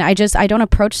it. I mean, I don't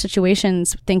approach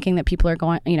situations thinking that people are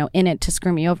going, in it to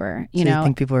screw me over. You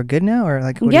think people are good now, or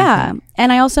like? What yeah. do you think?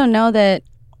 And I also know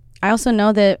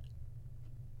that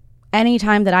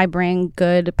anytime that I bring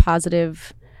good,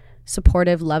 positive,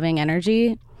 supportive, loving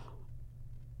energy,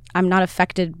 I'm not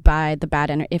affected by the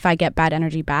bad energy. If I get bad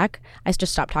energy back, I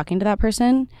just stop talking to that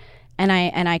person, and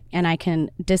I can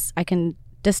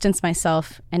distance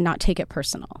myself and not take it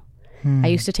personal. I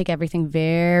used to take everything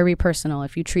very personal.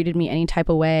 If you treated me any type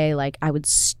of way, like I would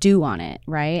stew on it,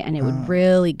 right? And it would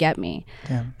really get me.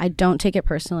 Damn. I don't take it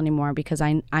personal anymore, because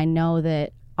I know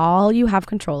that all you have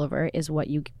control over is what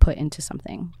you put into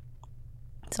something.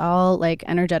 It's all like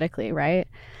energetically, right?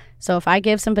 So if I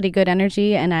give somebody good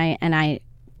energy and I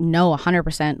know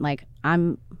 100% like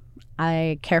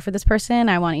I care for this person,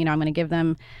 I want, I'm going to give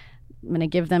them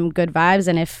good vibes,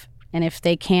 and if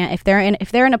they can't, if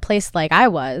they're in a place like I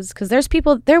was, because there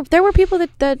were people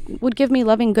that would give me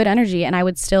loving good energy, and I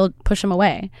would still push them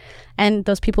away, and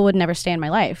those people would never stay in my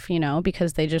life,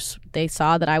 because they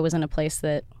saw that I was in a place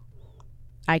that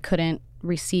I couldn't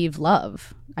receive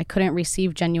love. I couldn't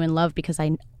receive genuine love, because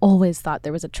I always thought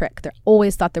there was a trick. There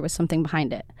always thought there was something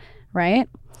behind it, right?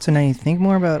 So now you think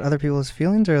more about other people's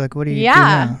feelings, or like, what do you do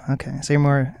Yeah. now? Okay, so you're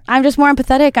more. I'm just more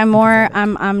empathetic.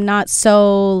 I'm not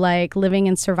so like living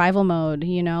in survival mode,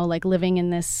 like living in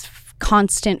this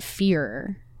constant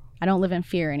fear. I don't live in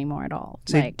fear anymore at all.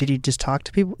 So did you just talk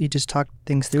to people? You just talk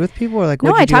things through with people, or like?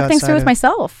 No, I talk things through with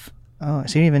myself. Oh,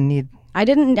 so you didn't even need. I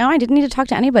didn't need to talk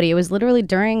to anybody. It was literally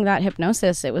during that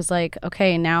hypnosis. It was like,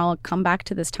 okay, now come back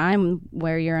to this time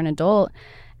where you're an adult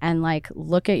and like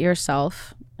look at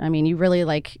yourself. I mean, you really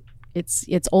like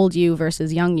it's old you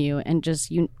versus young you, and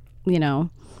just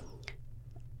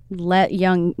let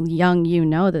young you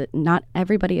know that not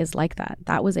everybody is like that.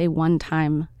 That was a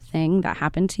one-time thing that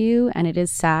happened to you, and it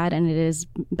is sad and it is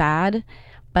bad,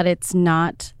 but that's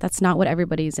not what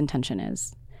everybody's intention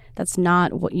is. That's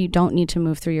not what you don't need to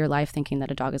move through your life thinking that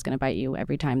a dog is going to bite you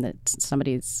every time that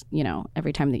somebody's,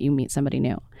 every time that you meet somebody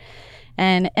new.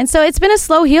 And so it's been a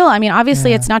slow heal. I mean,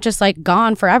 obviously it's not just like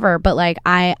gone forever, but like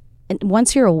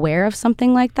once you're aware of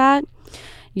something like that,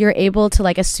 you're able to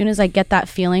like, as soon as I get that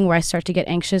feeling where I start to get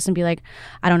anxious and be like,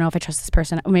 I don't know if I trust this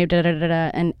person, maybe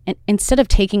and instead of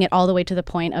taking it all the way to the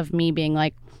point of me being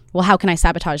like, well, how can I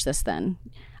sabotage this then?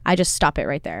 I just stop it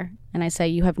right there. And I say,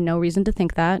 you have no reason to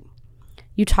think that.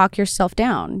 You talk yourself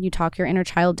down. You talk your inner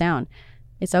child down.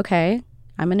 It's okay.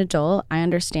 I'm an adult. I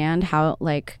understand how,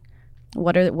 like,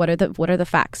 what are the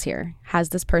facts here?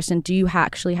 Do you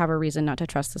actually have a reason not to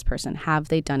trust this person? Have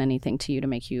they done anything to you to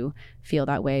make you feel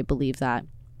that way, believe that?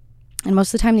 And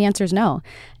most of the time the answer is no.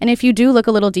 And if you do look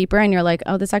a little deeper and you're like,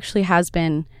 oh, this actually has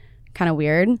been kind of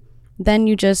weird, then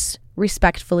you just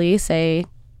respectfully say,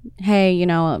 hey,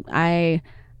 I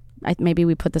maybe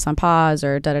we put this on pause,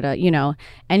 or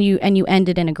and you end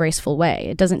it in a graceful way.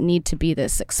 It doesn't need to be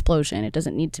this explosion. It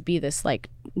doesn't need to be this like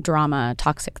drama,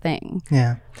 toxic thing.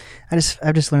 Yeah.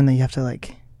 I've just learned that you have to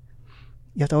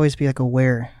always be like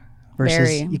aware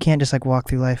versus you can't just like walk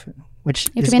through life, which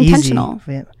you have is to be intentional.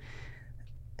 Easy.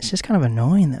 It's just kind of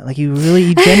annoying that like you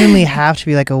genuinely have to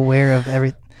be like aware of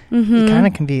everything. Mm-hmm. It kind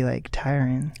of can be like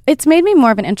tiring. It's made me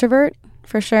more of an introvert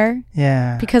for sure.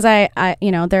 Yeah. Because I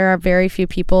there are very few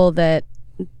people that,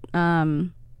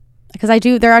 because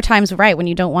there are times, right, when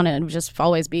you don't want to just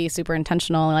always be super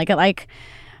intentional. Like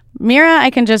Mira, I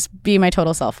can just be my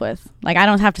total self with. Like, I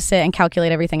don't have to sit and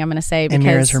calculate everything I'm going to say. Because, and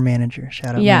Mira's her manager.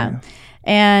 Shout out Mira.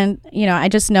 And, I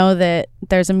just know that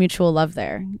there's a mutual love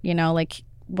there, like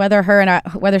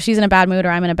whether she's in a bad mood or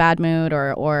I'm in a bad mood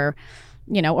or or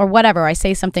whatever, I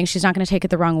say something, she's not going to take it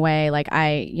the wrong way. Like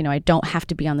I don't have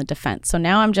to be on the defense. So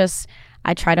now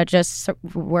I try to just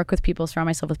work with people, surround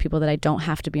myself with people that I don't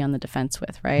have to be on the defense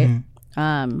with. Right.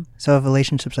 Mm-hmm. So have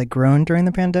relationships like grown during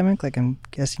the pandemic? Like I'm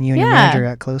guessing you and your manager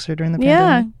got closer during the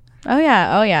pandemic? Yeah.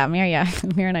 Oh yeah. Mira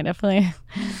and I definitely...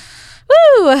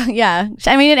 Woo! Yeah.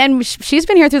 I mean, and she's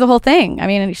been here through the whole thing. I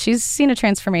mean, she's seen a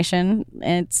transformation.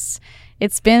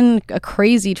 It's been a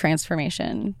crazy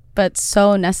transformation, but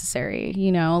so necessary,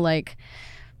 like,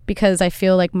 because I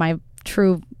feel like my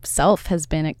true self has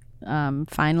been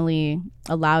finally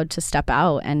allowed to step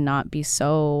out and not be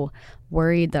so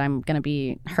worried that I'm going to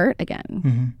be hurt again.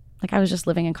 Mm-hmm. Like I was just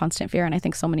living in constant fear, and I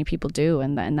think so many people do,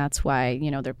 and that's why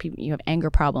there are people, you have anger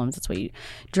problems. That's why you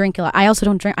drink a lot. I also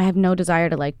don't drink. I have no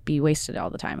desire to like be wasted all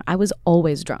the time. I was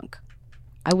always drunk.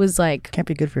 I was like, can't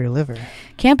be good for your liver.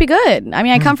 Can't be good. I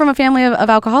mean, I come from a family of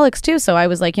alcoholics too, so I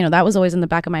was like, that was always in the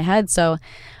back of my head. So,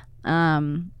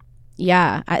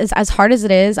 yeah, as hard as it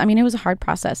is, I mean, it was a hard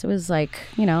process. It was like,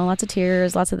 lots of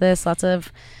tears, lots of this, lots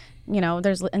of. And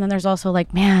then there's also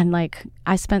like, man, like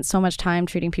I spent so much time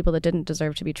treating people that didn't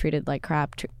deserve to be treated like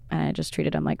crap, and I just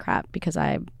treated them like crap because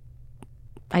I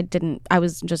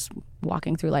was just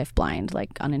walking through life blind,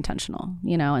 like unintentional,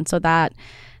 and so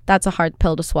that's a hard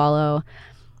pill to swallow.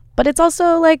 But it's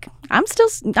also like I'm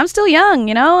still young,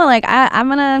 like I'm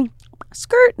gonna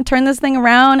skirt and turn this thing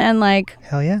around and like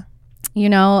hell yeah,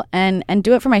 and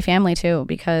do it for my family too,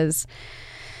 because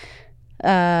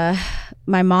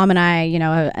my mom and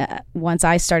I, once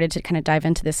I started to kind of dive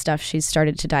into this stuff, she's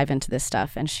started to dive into this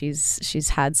stuff, and she's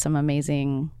had some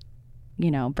amazing,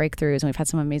 breakthroughs, and we've had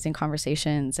some amazing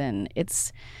conversations, and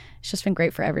it's just been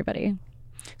great for everybody.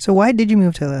 So why did you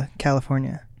move to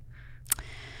California?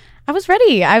 I was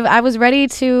ready. I was ready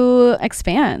to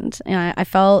expand, and I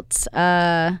felt,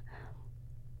 I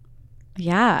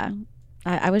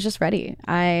was just ready.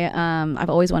 I've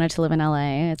always wanted to live in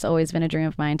LA. It's always been a dream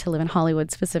of mine to live in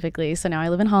Hollywood specifically. So now I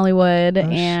live in Hollywood,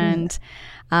 and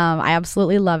I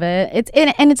absolutely love it.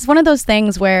 It's one of those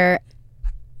things where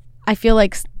I feel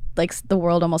like the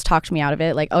world almost talked me out of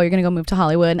it. Like, oh, you're gonna go move to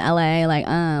Hollywood in LA?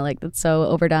 Like that's so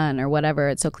overdone or whatever.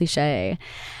 It's so cliche.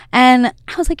 And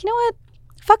I was like, you know what?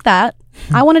 Fuck that.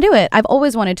 I want to do it. I've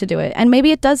always wanted to do it, and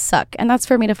maybe it does suck, and that's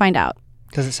for me to find out.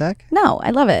 Does it suck? No,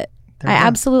 I love it. I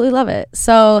absolutely love it.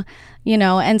 So, so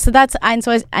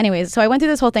I went through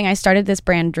this whole thing. I started this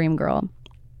brand Dream Girl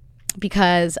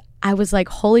because I was like,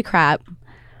 holy crap.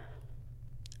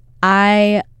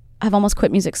 I have almost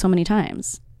quit music so many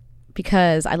times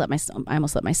because I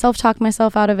almost let myself talk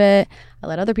myself out of it. I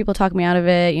let other people talk me out of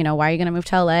it. Why are you going to move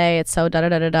to LA? It's so da da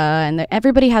da da da. And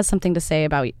everybody has something to say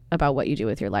about what you do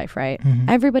with your life, right? Mm-hmm.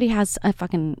 Everybody has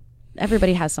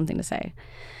something to say.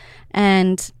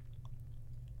 And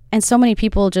so many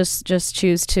people just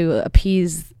choose to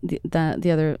appease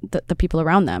the people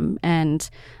around them. And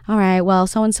all right, well,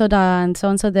 so and so done, so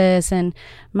and so this, and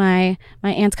my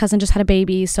aunt's cousin just had a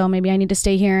baby, so maybe I need to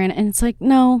stay here. And it's like,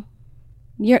 no,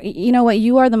 you know what?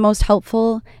 You are the most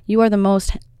helpful. You are the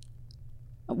most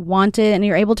wanted, and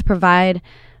you're able to provide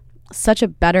such a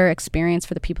better experience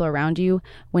for the people around you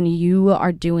when you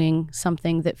are doing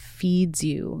something that feeds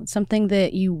you, something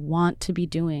that you want to be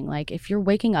doing. Like if you're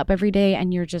waking up every day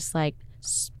and you're just like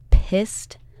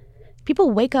pissed,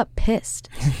 people wake up pissed.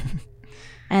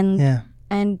 and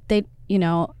they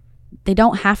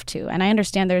don't have to. And I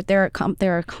understand there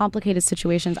are complicated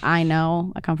situations. I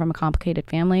know I come from a complicated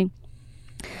family,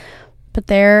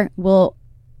 but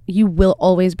you will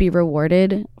always be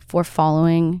rewarded for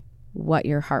following what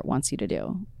your heart wants you to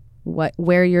do,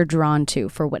 where you're drawn to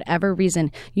for whatever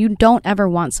reason. You don't ever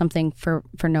want something for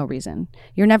no reason.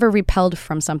 You're never repelled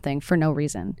from something for no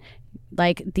reason.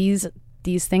 Like these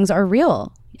things are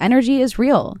real. Energy is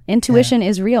real. Intuition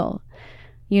is real.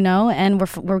 And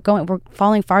we're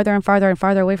falling farther and farther and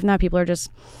farther away from that. People are just,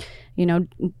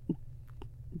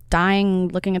 dying,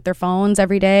 looking at their phones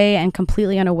every day and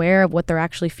completely unaware of what they're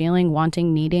actually feeling,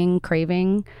 wanting, needing,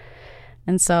 craving.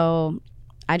 And so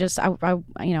I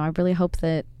really hope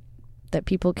that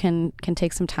people can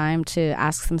take some time to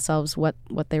ask themselves what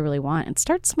they really want and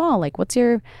start small. Like, what's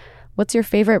your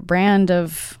favorite brand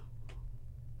of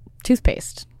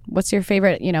toothpaste? What's your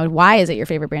favorite, why is it your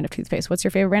favorite brand of toothpaste? What's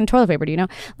your favorite brand of toilet paper? Do you know?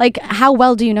 Like, how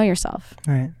well do you know yourself?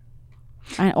 Right.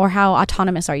 or how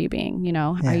autonomous are you being? You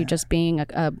know, are Yeah. you just being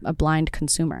a blind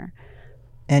consumer?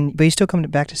 But you still come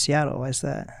back to Seattle. Why is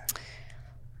that?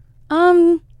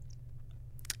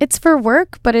 It's for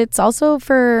work, but it's also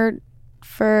for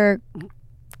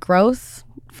growth,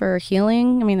 for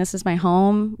healing. I mean, this is my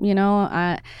home, you know.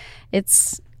 I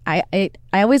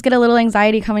always get a little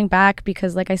anxiety coming back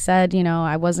because, like I said, you know,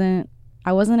 I wasn't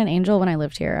an angel when I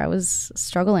lived here. I was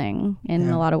struggling in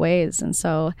a lot of ways, and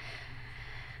so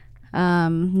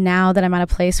now that I'm at a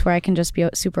place where I can just be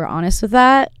super honest with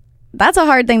that, that's a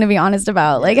hard thing to be honest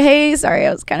about. Like, hey, sorry,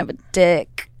 I was kind of a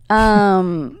dick.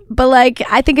 But like,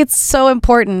 I think it's so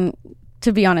important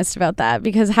to be honest about that,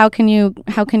 because how can you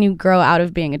grow out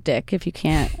of being a dick if you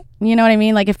can't, you know what I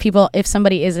mean? Like if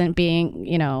somebody isn't being,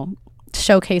 you know,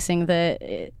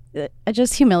 showcasing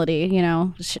just humility, you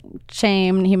know,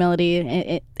 shame and humility,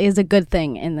 it is a good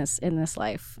thing in this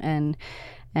life. And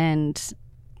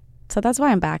so that's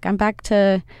why I'm back. I'm back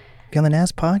to Be on the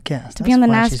NAS podcast. be on the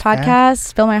NAS podcast,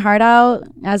 spill my heart out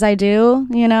as I do,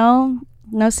 you know,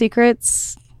 no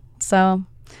secrets. So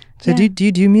do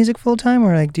you do music full time,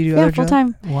 or like do you do other full jobs?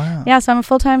 time? Wow. Yeah, so I'm a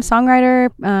full time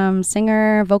songwriter,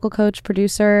 singer, vocal coach,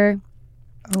 producer.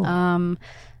 Oh. So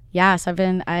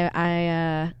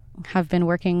I have been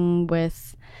working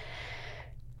with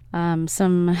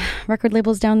some record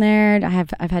labels down there.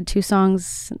 I've had 2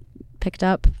 songs picked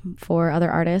up for other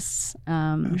artists.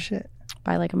 Oh shit.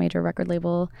 By like a major record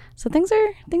label. So things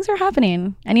are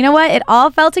happening. And you know what? It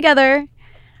all fell together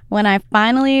when I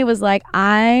finally was like,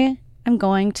 I am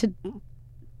going to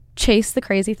chase the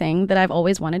crazy thing that I've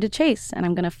always wanted to chase, and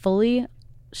I'm going to fully not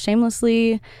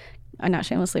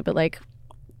shamelessly, but like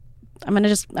I'm going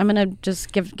to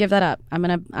just give that up. I'm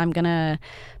going to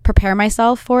prepare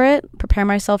myself for it, prepare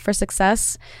myself for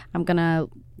success. I'm going to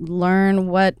learn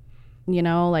what, you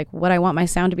know, like what I want my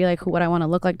sound to be like, what I want to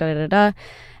look like,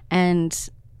 And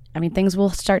I mean, things will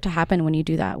start to happen when you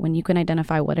do that, when you can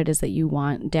identify what it is that you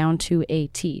want down to a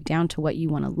T, down to what you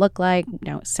want to look like,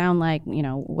 sound like, you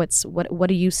know, what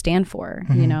do you stand for,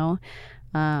 you know?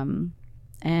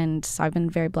 And so I've been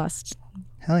very blessed.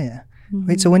 Hell yeah.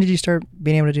 Wait, so when did you start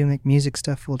being able to do like music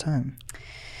stuff full time?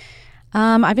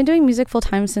 I've been doing music full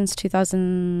time since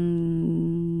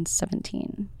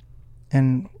 2017.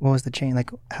 And what was the change?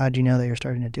 Like, how did you know that you're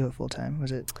starting to do it full time?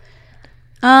 Was it?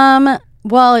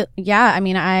 Well, yeah, I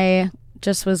mean, I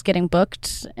just was getting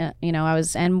booked, you know, I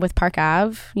was with Park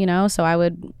Ave, you know, so I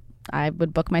would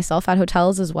book myself at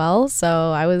hotels as well.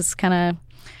 So I was kind of,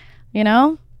 you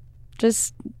know,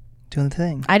 just doing the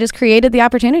thing. I just created the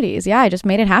opportunities. Yeah, I just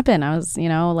made it happen. I was, you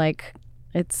know, like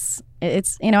it's,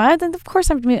 you know, of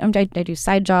course I do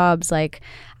side jobs. Like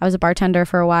I was a bartender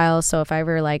for a while. So if I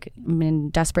ever like I'm in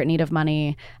desperate need of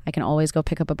money, I can always go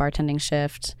pick up a bartending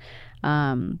shift.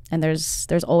 And there's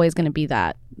always going to be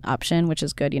that option, which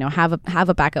is good. You know, have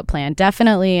a backup plan.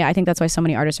 Definitely. I think that's why so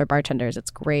many artists are bartenders. It's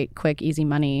great, quick, easy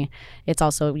money. It's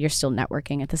also, you're still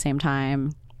networking at the same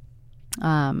time.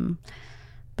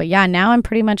 But yeah, now I'm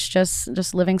pretty much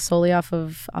just living solely off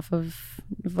of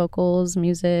vocals,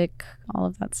 music, all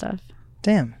of that stuff.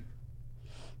 Damn.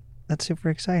 That's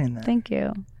super exciting then. Thank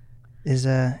you. Is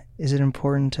it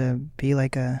important to be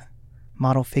like a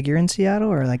model figure in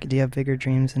Seattle, or like do you have bigger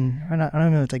dreams? And I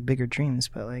don't know if it's like bigger dreams,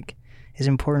 but like is it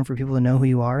important for people to know who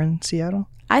you are in Seattle?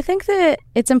 I think that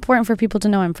it's important for people to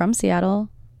know I'm from Seattle.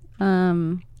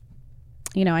 You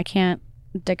know, I can't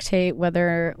dictate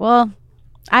whether, well,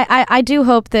 I do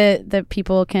hope that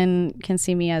people can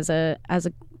see me as a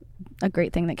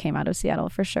great thing that came out of Seattle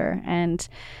for sure. And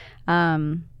I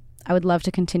would love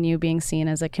to continue being seen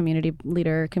as a community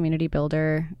leader, community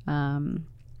builder.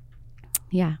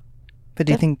 Yeah. But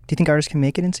do you think artists can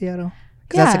make it in Seattle?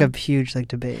 Because Yeah. that's like a huge like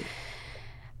debate.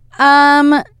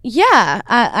 Yeah,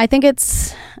 I think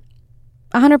it's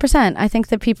 100%. I think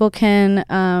that people can,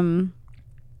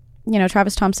 you know,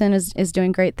 Travis Thompson is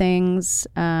doing great things.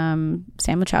 Sam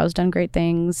Lachow's done great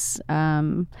things.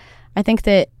 I think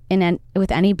that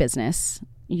with any business,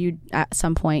 you at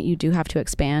some point you do have to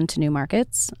expand to new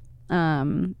markets.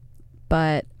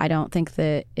 But I don't think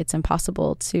that it's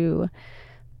impossible to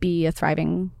be a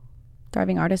thriving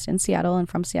artist in Seattle and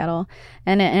from Seattle.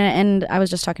 And I was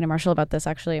just talking to Marshall about this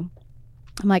actually.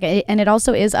 I'm like, and it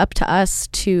also is up to us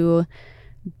to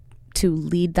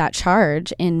lead that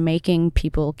charge in making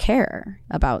people care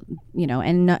about, you know,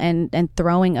 and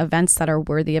throwing events that are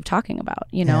worthy of talking about,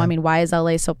 you know. Yeah. I mean, why is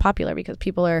LA so popular? Because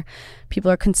people are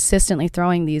consistently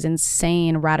throwing these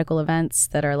insane radical events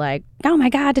that are like, oh my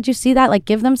God, did you see that? Like,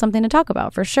 give them something to talk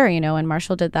about for sure, you know. And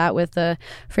Marshall did that with the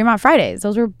Fremont Fridays.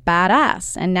 Those were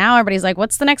badass. And now everybody's like,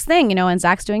 what's the next thing, you know? And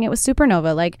Zach's doing it with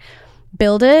Supernova. Like,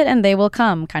 build it and they will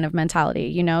come kind of mentality,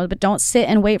 you know, but don't sit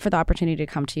and wait for the opportunity to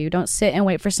come to you. Don't sit and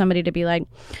wait for somebody to be like,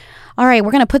 all right,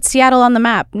 we're going to put Seattle on the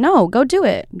map. No, go do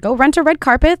it. Go rent a red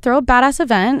carpet, throw a badass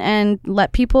event, and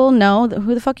let people know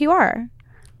who the fuck you are.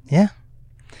 Yeah.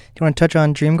 Do you want to touch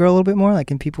on Dream Girl a little bit more? Like,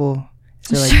 can people,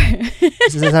 is there like,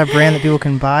 is that a brand that people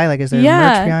can buy? Like, is there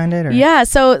merch behind it? Or? Yeah.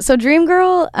 So Dream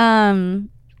Girl,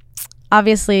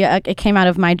 obviously it came out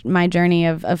of my journey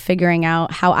of figuring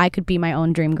out how I could be my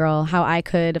own dream girl, how I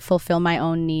could fulfill my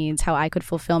own needs, how I could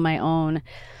fulfill my own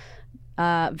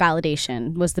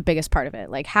validation was the biggest part of it.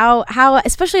 Like how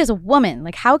especially as a woman,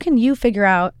 like how can you figure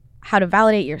out how to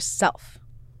validate yourself,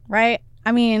 right?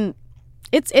 I mean,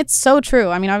 it's so true.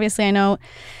 I mean, obviously I know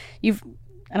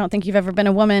I don't think you've ever been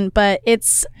a woman, but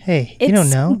it's you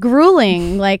don't know.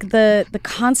 Grueling, like the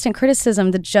constant criticism,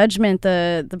 the judgment,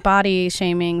 the body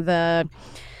shaming,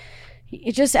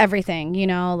 just everything, you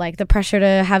know, like the pressure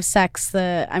to have sex,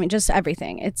 just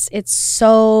everything. It's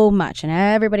so much, and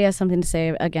everybody has something to say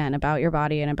again about your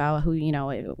body and about who, you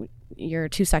know, you're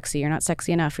too sexy, you're not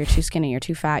sexy enough, you're too skinny, you're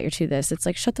too fat, you're too this. It's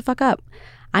like, shut the fuck up.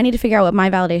 I need to figure out what my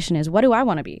validation is. What do I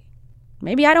want to be?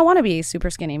 Maybe I don't want to be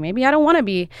super skinny. Maybe I don't want to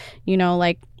be, you know,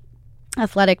 like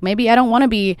athletic. Maybe I don't want to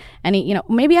be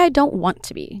maybe I don't want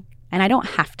to be, and I don't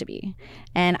have to be.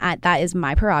 And that is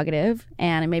my prerogative.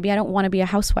 And maybe I don't want to be a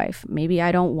housewife. Maybe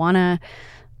I don't want to,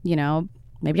 you know,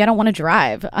 maybe I don't want to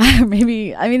drive.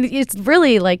 It's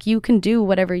really like you can do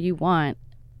whatever you want.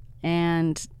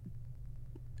 And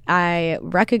I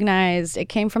recognized it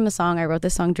came from the song. I wrote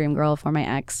this song Dream Girl for my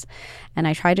ex, and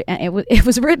I tried to, and it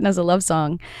was written as a love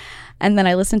song. And then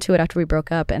I listened to it after we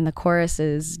broke up, and the chorus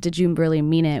is, "Did you really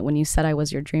mean it when you said I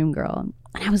was your dream girl?"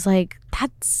 And I was like,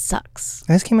 that sucks.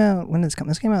 This came out, when did this come?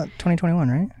 This came out 2021,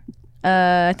 right?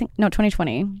 I think, no,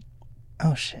 2020.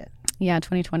 Oh, shit. Yeah,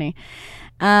 2020.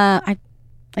 I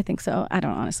think so. I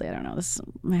don't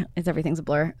know. Everything's a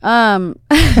blur.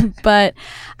 But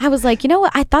I was like, you know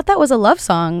what? I thought that was a love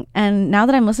song. And now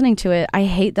that I'm listening to it, I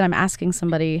hate that I'm asking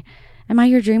somebody, am I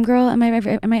your dream girl? Am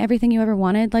I everything you ever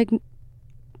wanted? Like,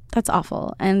 that's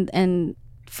awful. And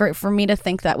for me to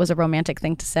think that was a romantic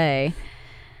thing to say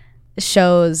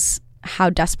shows how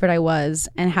desperate I was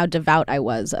and how devout I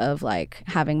was of like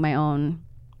having my own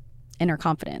inner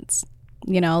confidence.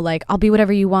 You know, like, I'll be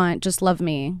whatever you want, just love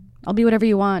me. I'll be whatever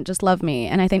you want, just love me.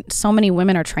 And I think so many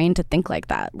women are trained to think like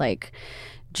that. Like,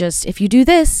 just if you do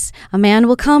this, a man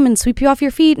will come and sweep you off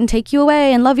your feet and take you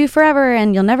away and love you forever,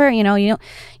 and you'll never, you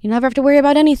never have to worry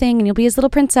about anything, and you'll be his little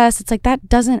princess. It's like, that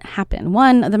doesn't happen.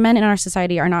 One, the men in our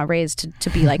society are not raised to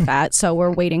be like that, so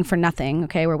we're waiting for nothing.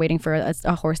 Okay, we're waiting for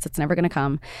a horse that's never going to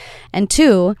come. And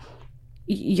two,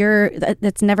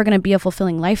 that's never going to be a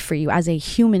fulfilling life for you as a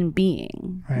human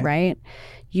being, right?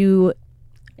 You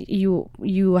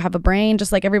have a brain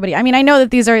just like everybody. I mean, I know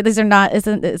that these are not.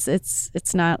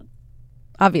 It's not.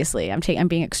 Obviously, I'm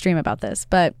being extreme about this,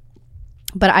 but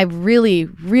I really,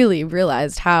 really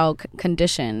realized how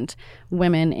conditioned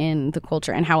women in the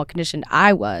culture and how conditioned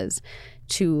I was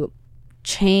to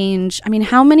change. I mean,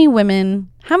 how many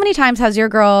times has your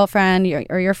girlfriend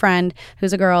or your friend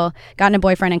who's a girl gotten a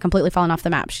boyfriend and completely fallen off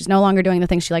the map? She's no longer doing the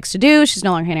things she likes to do. She's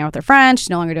no longer hanging out with her friends. She's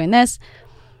no longer doing this.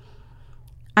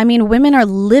 I mean, women are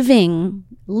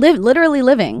literally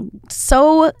living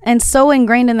so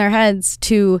ingrained in their heads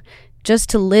to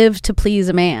live to please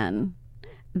a man,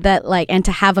 that like, and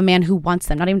to have a man who wants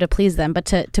them, not even to please them, but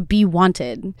to be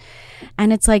wanted.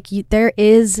 And it's like, there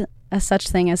is a such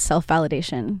thing as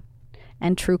self-validation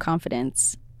and true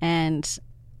confidence. And,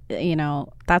 you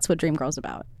know, that's what Dream Girl's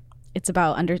about. It's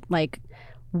about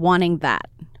wanting that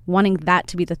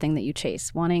to be the thing that you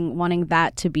chase, wanting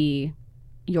that to be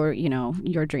your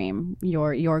dream,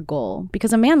 your goal,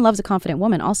 because a man loves a confident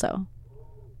woman also.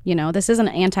 You know, this isn't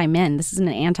anti-men. This isn't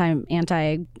an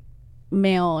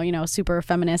anti-male, you know, super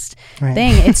feminist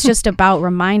thing. It's just about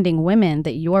reminding women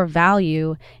that your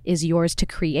value is yours to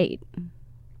create.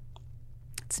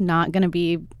 It's not going to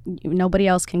be, nobody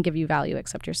else can give you value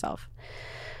except yourself.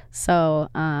 So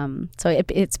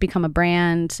it's become a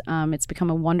brand. It's become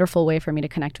a wonderful way for me to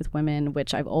connect with women,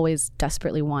 which I've always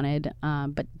desperately wanted,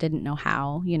 but didn't know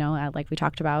how, you know, like we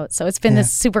talked about. So it's been this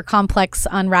super complex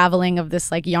unraveling of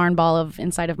this like yarn ball of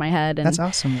inside of my head. And that's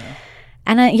awesome though.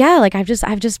 And I've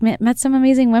just met some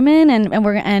amazing women, and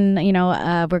we're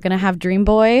gonna have Dream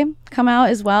Boy come out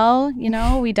as well. You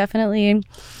know, we definitely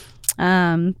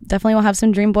will have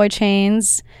some Dream Boy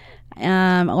chains.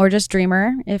 Or just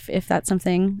Dreamer, if that's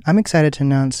something. I'm excited to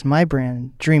announce my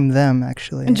brand, Dream Them,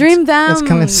 actually. Dream Them. It's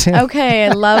coming soon. Okay,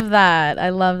 I love that.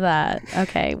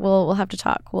 Okay, we'll have to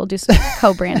talk. We'll do some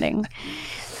co-branding.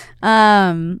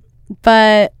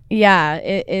 But yeah,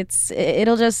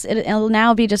 it'll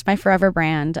now be just my forever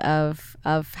brand of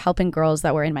helping girls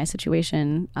that were in my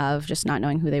situation, of just not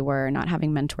knowing who they were, not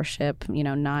having mentorship,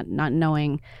 not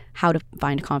knowing how to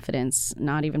find confidence,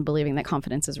 not even believing that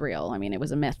confidence is real. I mean, it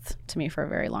was a myth to me for a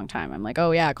very long time. I'm like,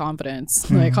 oh yeah, confidence.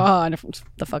 Mm-hmm. Like, oh,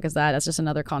 the fuck is that? That's just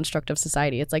another construct of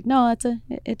society. It's like, no,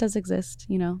 it does exist,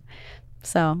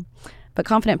 So, but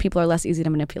confident people are less easy to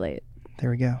manipulate. There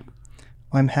we go.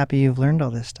 Well, I'm happy you've learned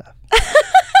all this stuff.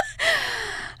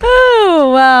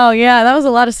 Oh wow, yeah, that was a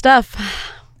lot of stuff.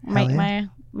 Hell yeah.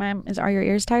 Are your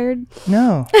ears tired?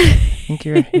 No, I think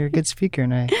you're a good speaker,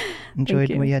 and I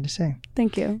enjoyed what you had to say.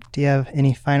 Thank you. Do you have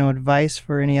any final advice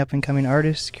for any up and coming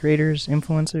artists, creators,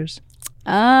 influencers?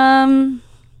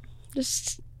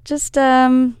 Just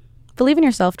believe in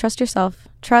yourself. Trust yourself.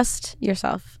 Trust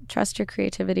your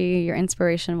creativity. Your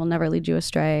inspiration will never lead you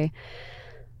astray.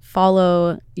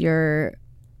 Follow your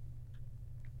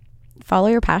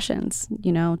passions.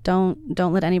 Don't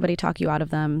let anybody talk you out of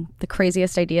them. The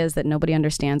craziest ideas that nobody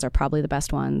understands are probably the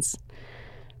best ones,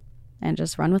 and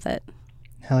just run with it.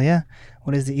 Hell yeah.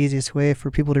 What is the easiest way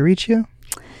for people to reach you?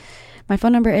 My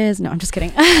phone number is, no, I'm just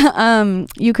kidding.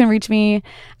 You can reach me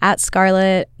at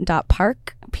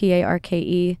scarlett.parke,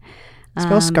 Parke.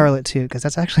 Spell Scarlett too, because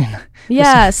that's actually not,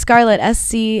 yeah, Scarlett,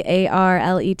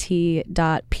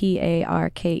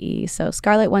 SCARLET.PARKE. So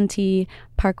Scarlett, 1T,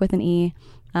 Park with an E.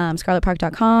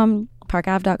 ScarlettPark.com,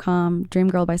 parkav.com,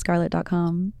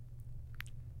 dreamgirlbyscarlett.com.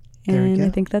 And I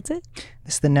think that's it.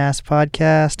 This is the NAS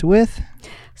podcast with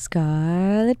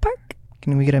Scarlett Park.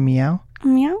 Can we get a meow?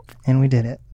 Meow. And we did it.